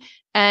going.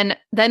 And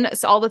then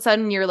so all of a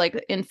sudden you're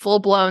like in full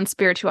blown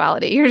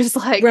spirituality. You're just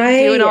like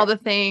doing all Right. the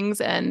things.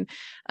 And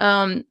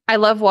I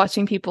love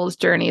watching people's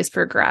journeys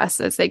progress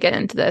as they get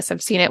into this.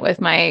 I've seen it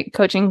with my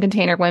coaching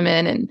container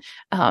women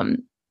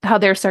and how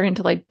they're starting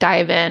to like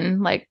dive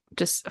in, like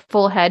just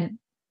full head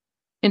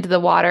into the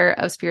water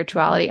of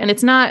spirituality. And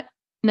it's not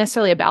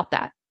necessarily about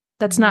that.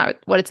 That's not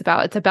what it's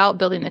about. It's about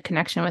building the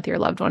connection with your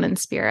loved one in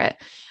spirit.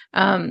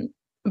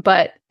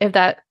 But if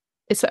that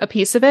is a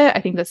piece of it, I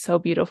think that's so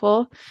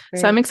beautiful.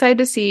 Right. So I'm excited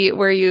to see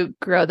where you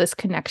grow this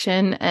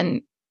connection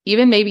and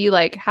even maybe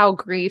like how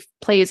grief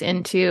plays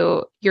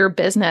into your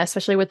business,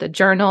 especially with the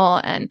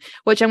journal and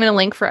which I'm going to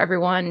link for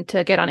everyone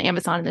to get on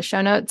Amazon in the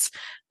show notes.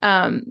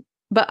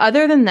 But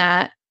other than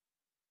that,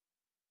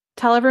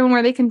 tell everyone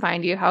where they can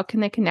find you. How can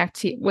they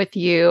connect with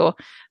you?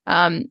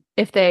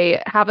 If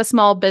they have a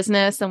small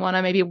business and want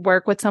to maybe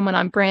work with someone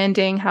on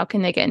branding, how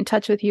can they get in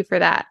touch with you for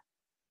that?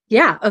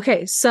 Yeah.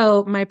 Okay.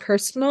 So my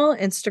personal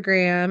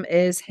Instagram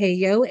is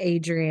Heyo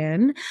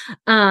Adrianne.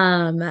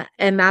 And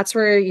that's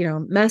where,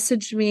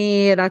 message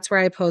me. That's where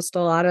I post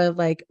a lot of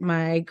like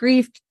my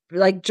grief,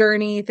 like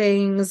journey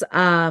things,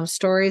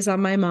 stories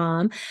on my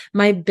mom.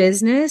 My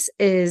business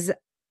is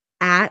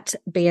at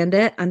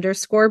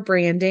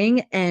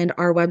bandit_branding. And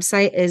our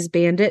website is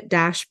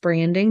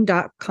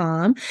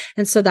bandit-branding.com.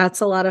 And so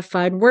that's a lot of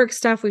fun work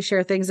stuff. We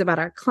share things about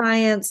our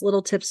clients,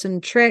 little tips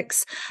and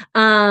tricks.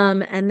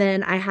 And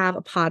then I have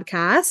a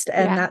podcast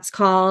and that's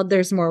called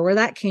There's More Where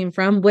That Came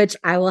From, which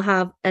I will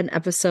have an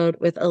episode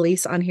with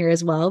Elise on here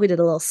as well. We did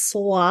a little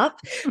swap.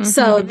 Mm-hmm.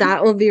 So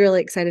that will be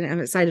really exciting. I'm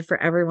excited for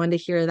everyone to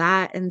hear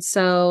that. And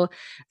so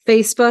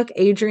Facebook,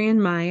 Adrianne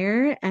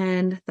Myer,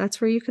 and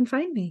that's where you can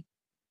find me.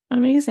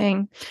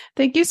 Amazing.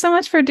 Thank you so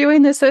much for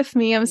doing this with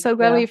me. I'm so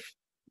glad we've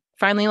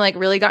finally like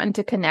really gotten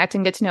to connect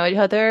and get to know each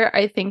other.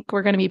 I think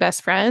we're going to be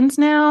best friends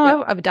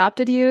now. Yep. I've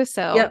adopted you.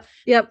 So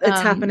Yep. It's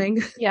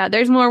happening. Yeah.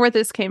 There's more where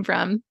this came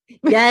from.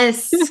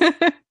 Yes. All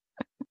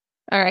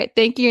right.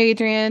 Thank you,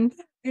 Adrianne.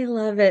 I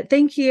love it.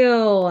 Thank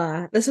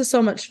you. This was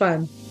so much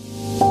fun.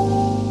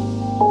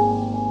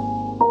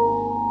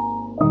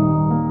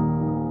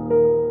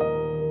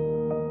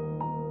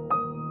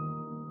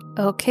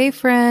 Okay,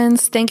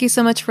 friends, thank you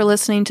so much for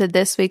listening to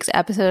this week's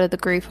episode of the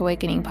Grief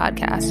Awakening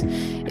podcast.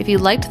 If you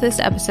liked this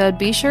episode,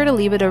 be sure to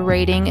leave it a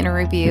rating and a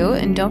review,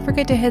 and don't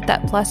forget to hit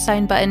that plus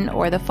sign button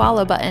or the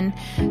follow button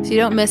so you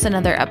don't miss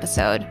another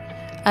episode.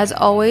 As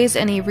always,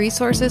 any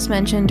resources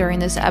mentioned during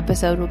this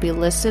episode will be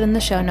listed in the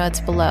show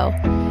notes below.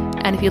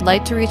 And if you'd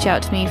like to reach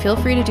out to me, feel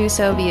free to do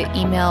so via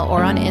email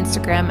or on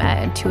Instagram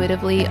at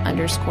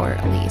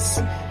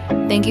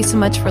intuitively_Elise. Thank you so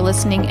much for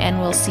listening, and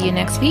we'll see you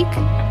next week.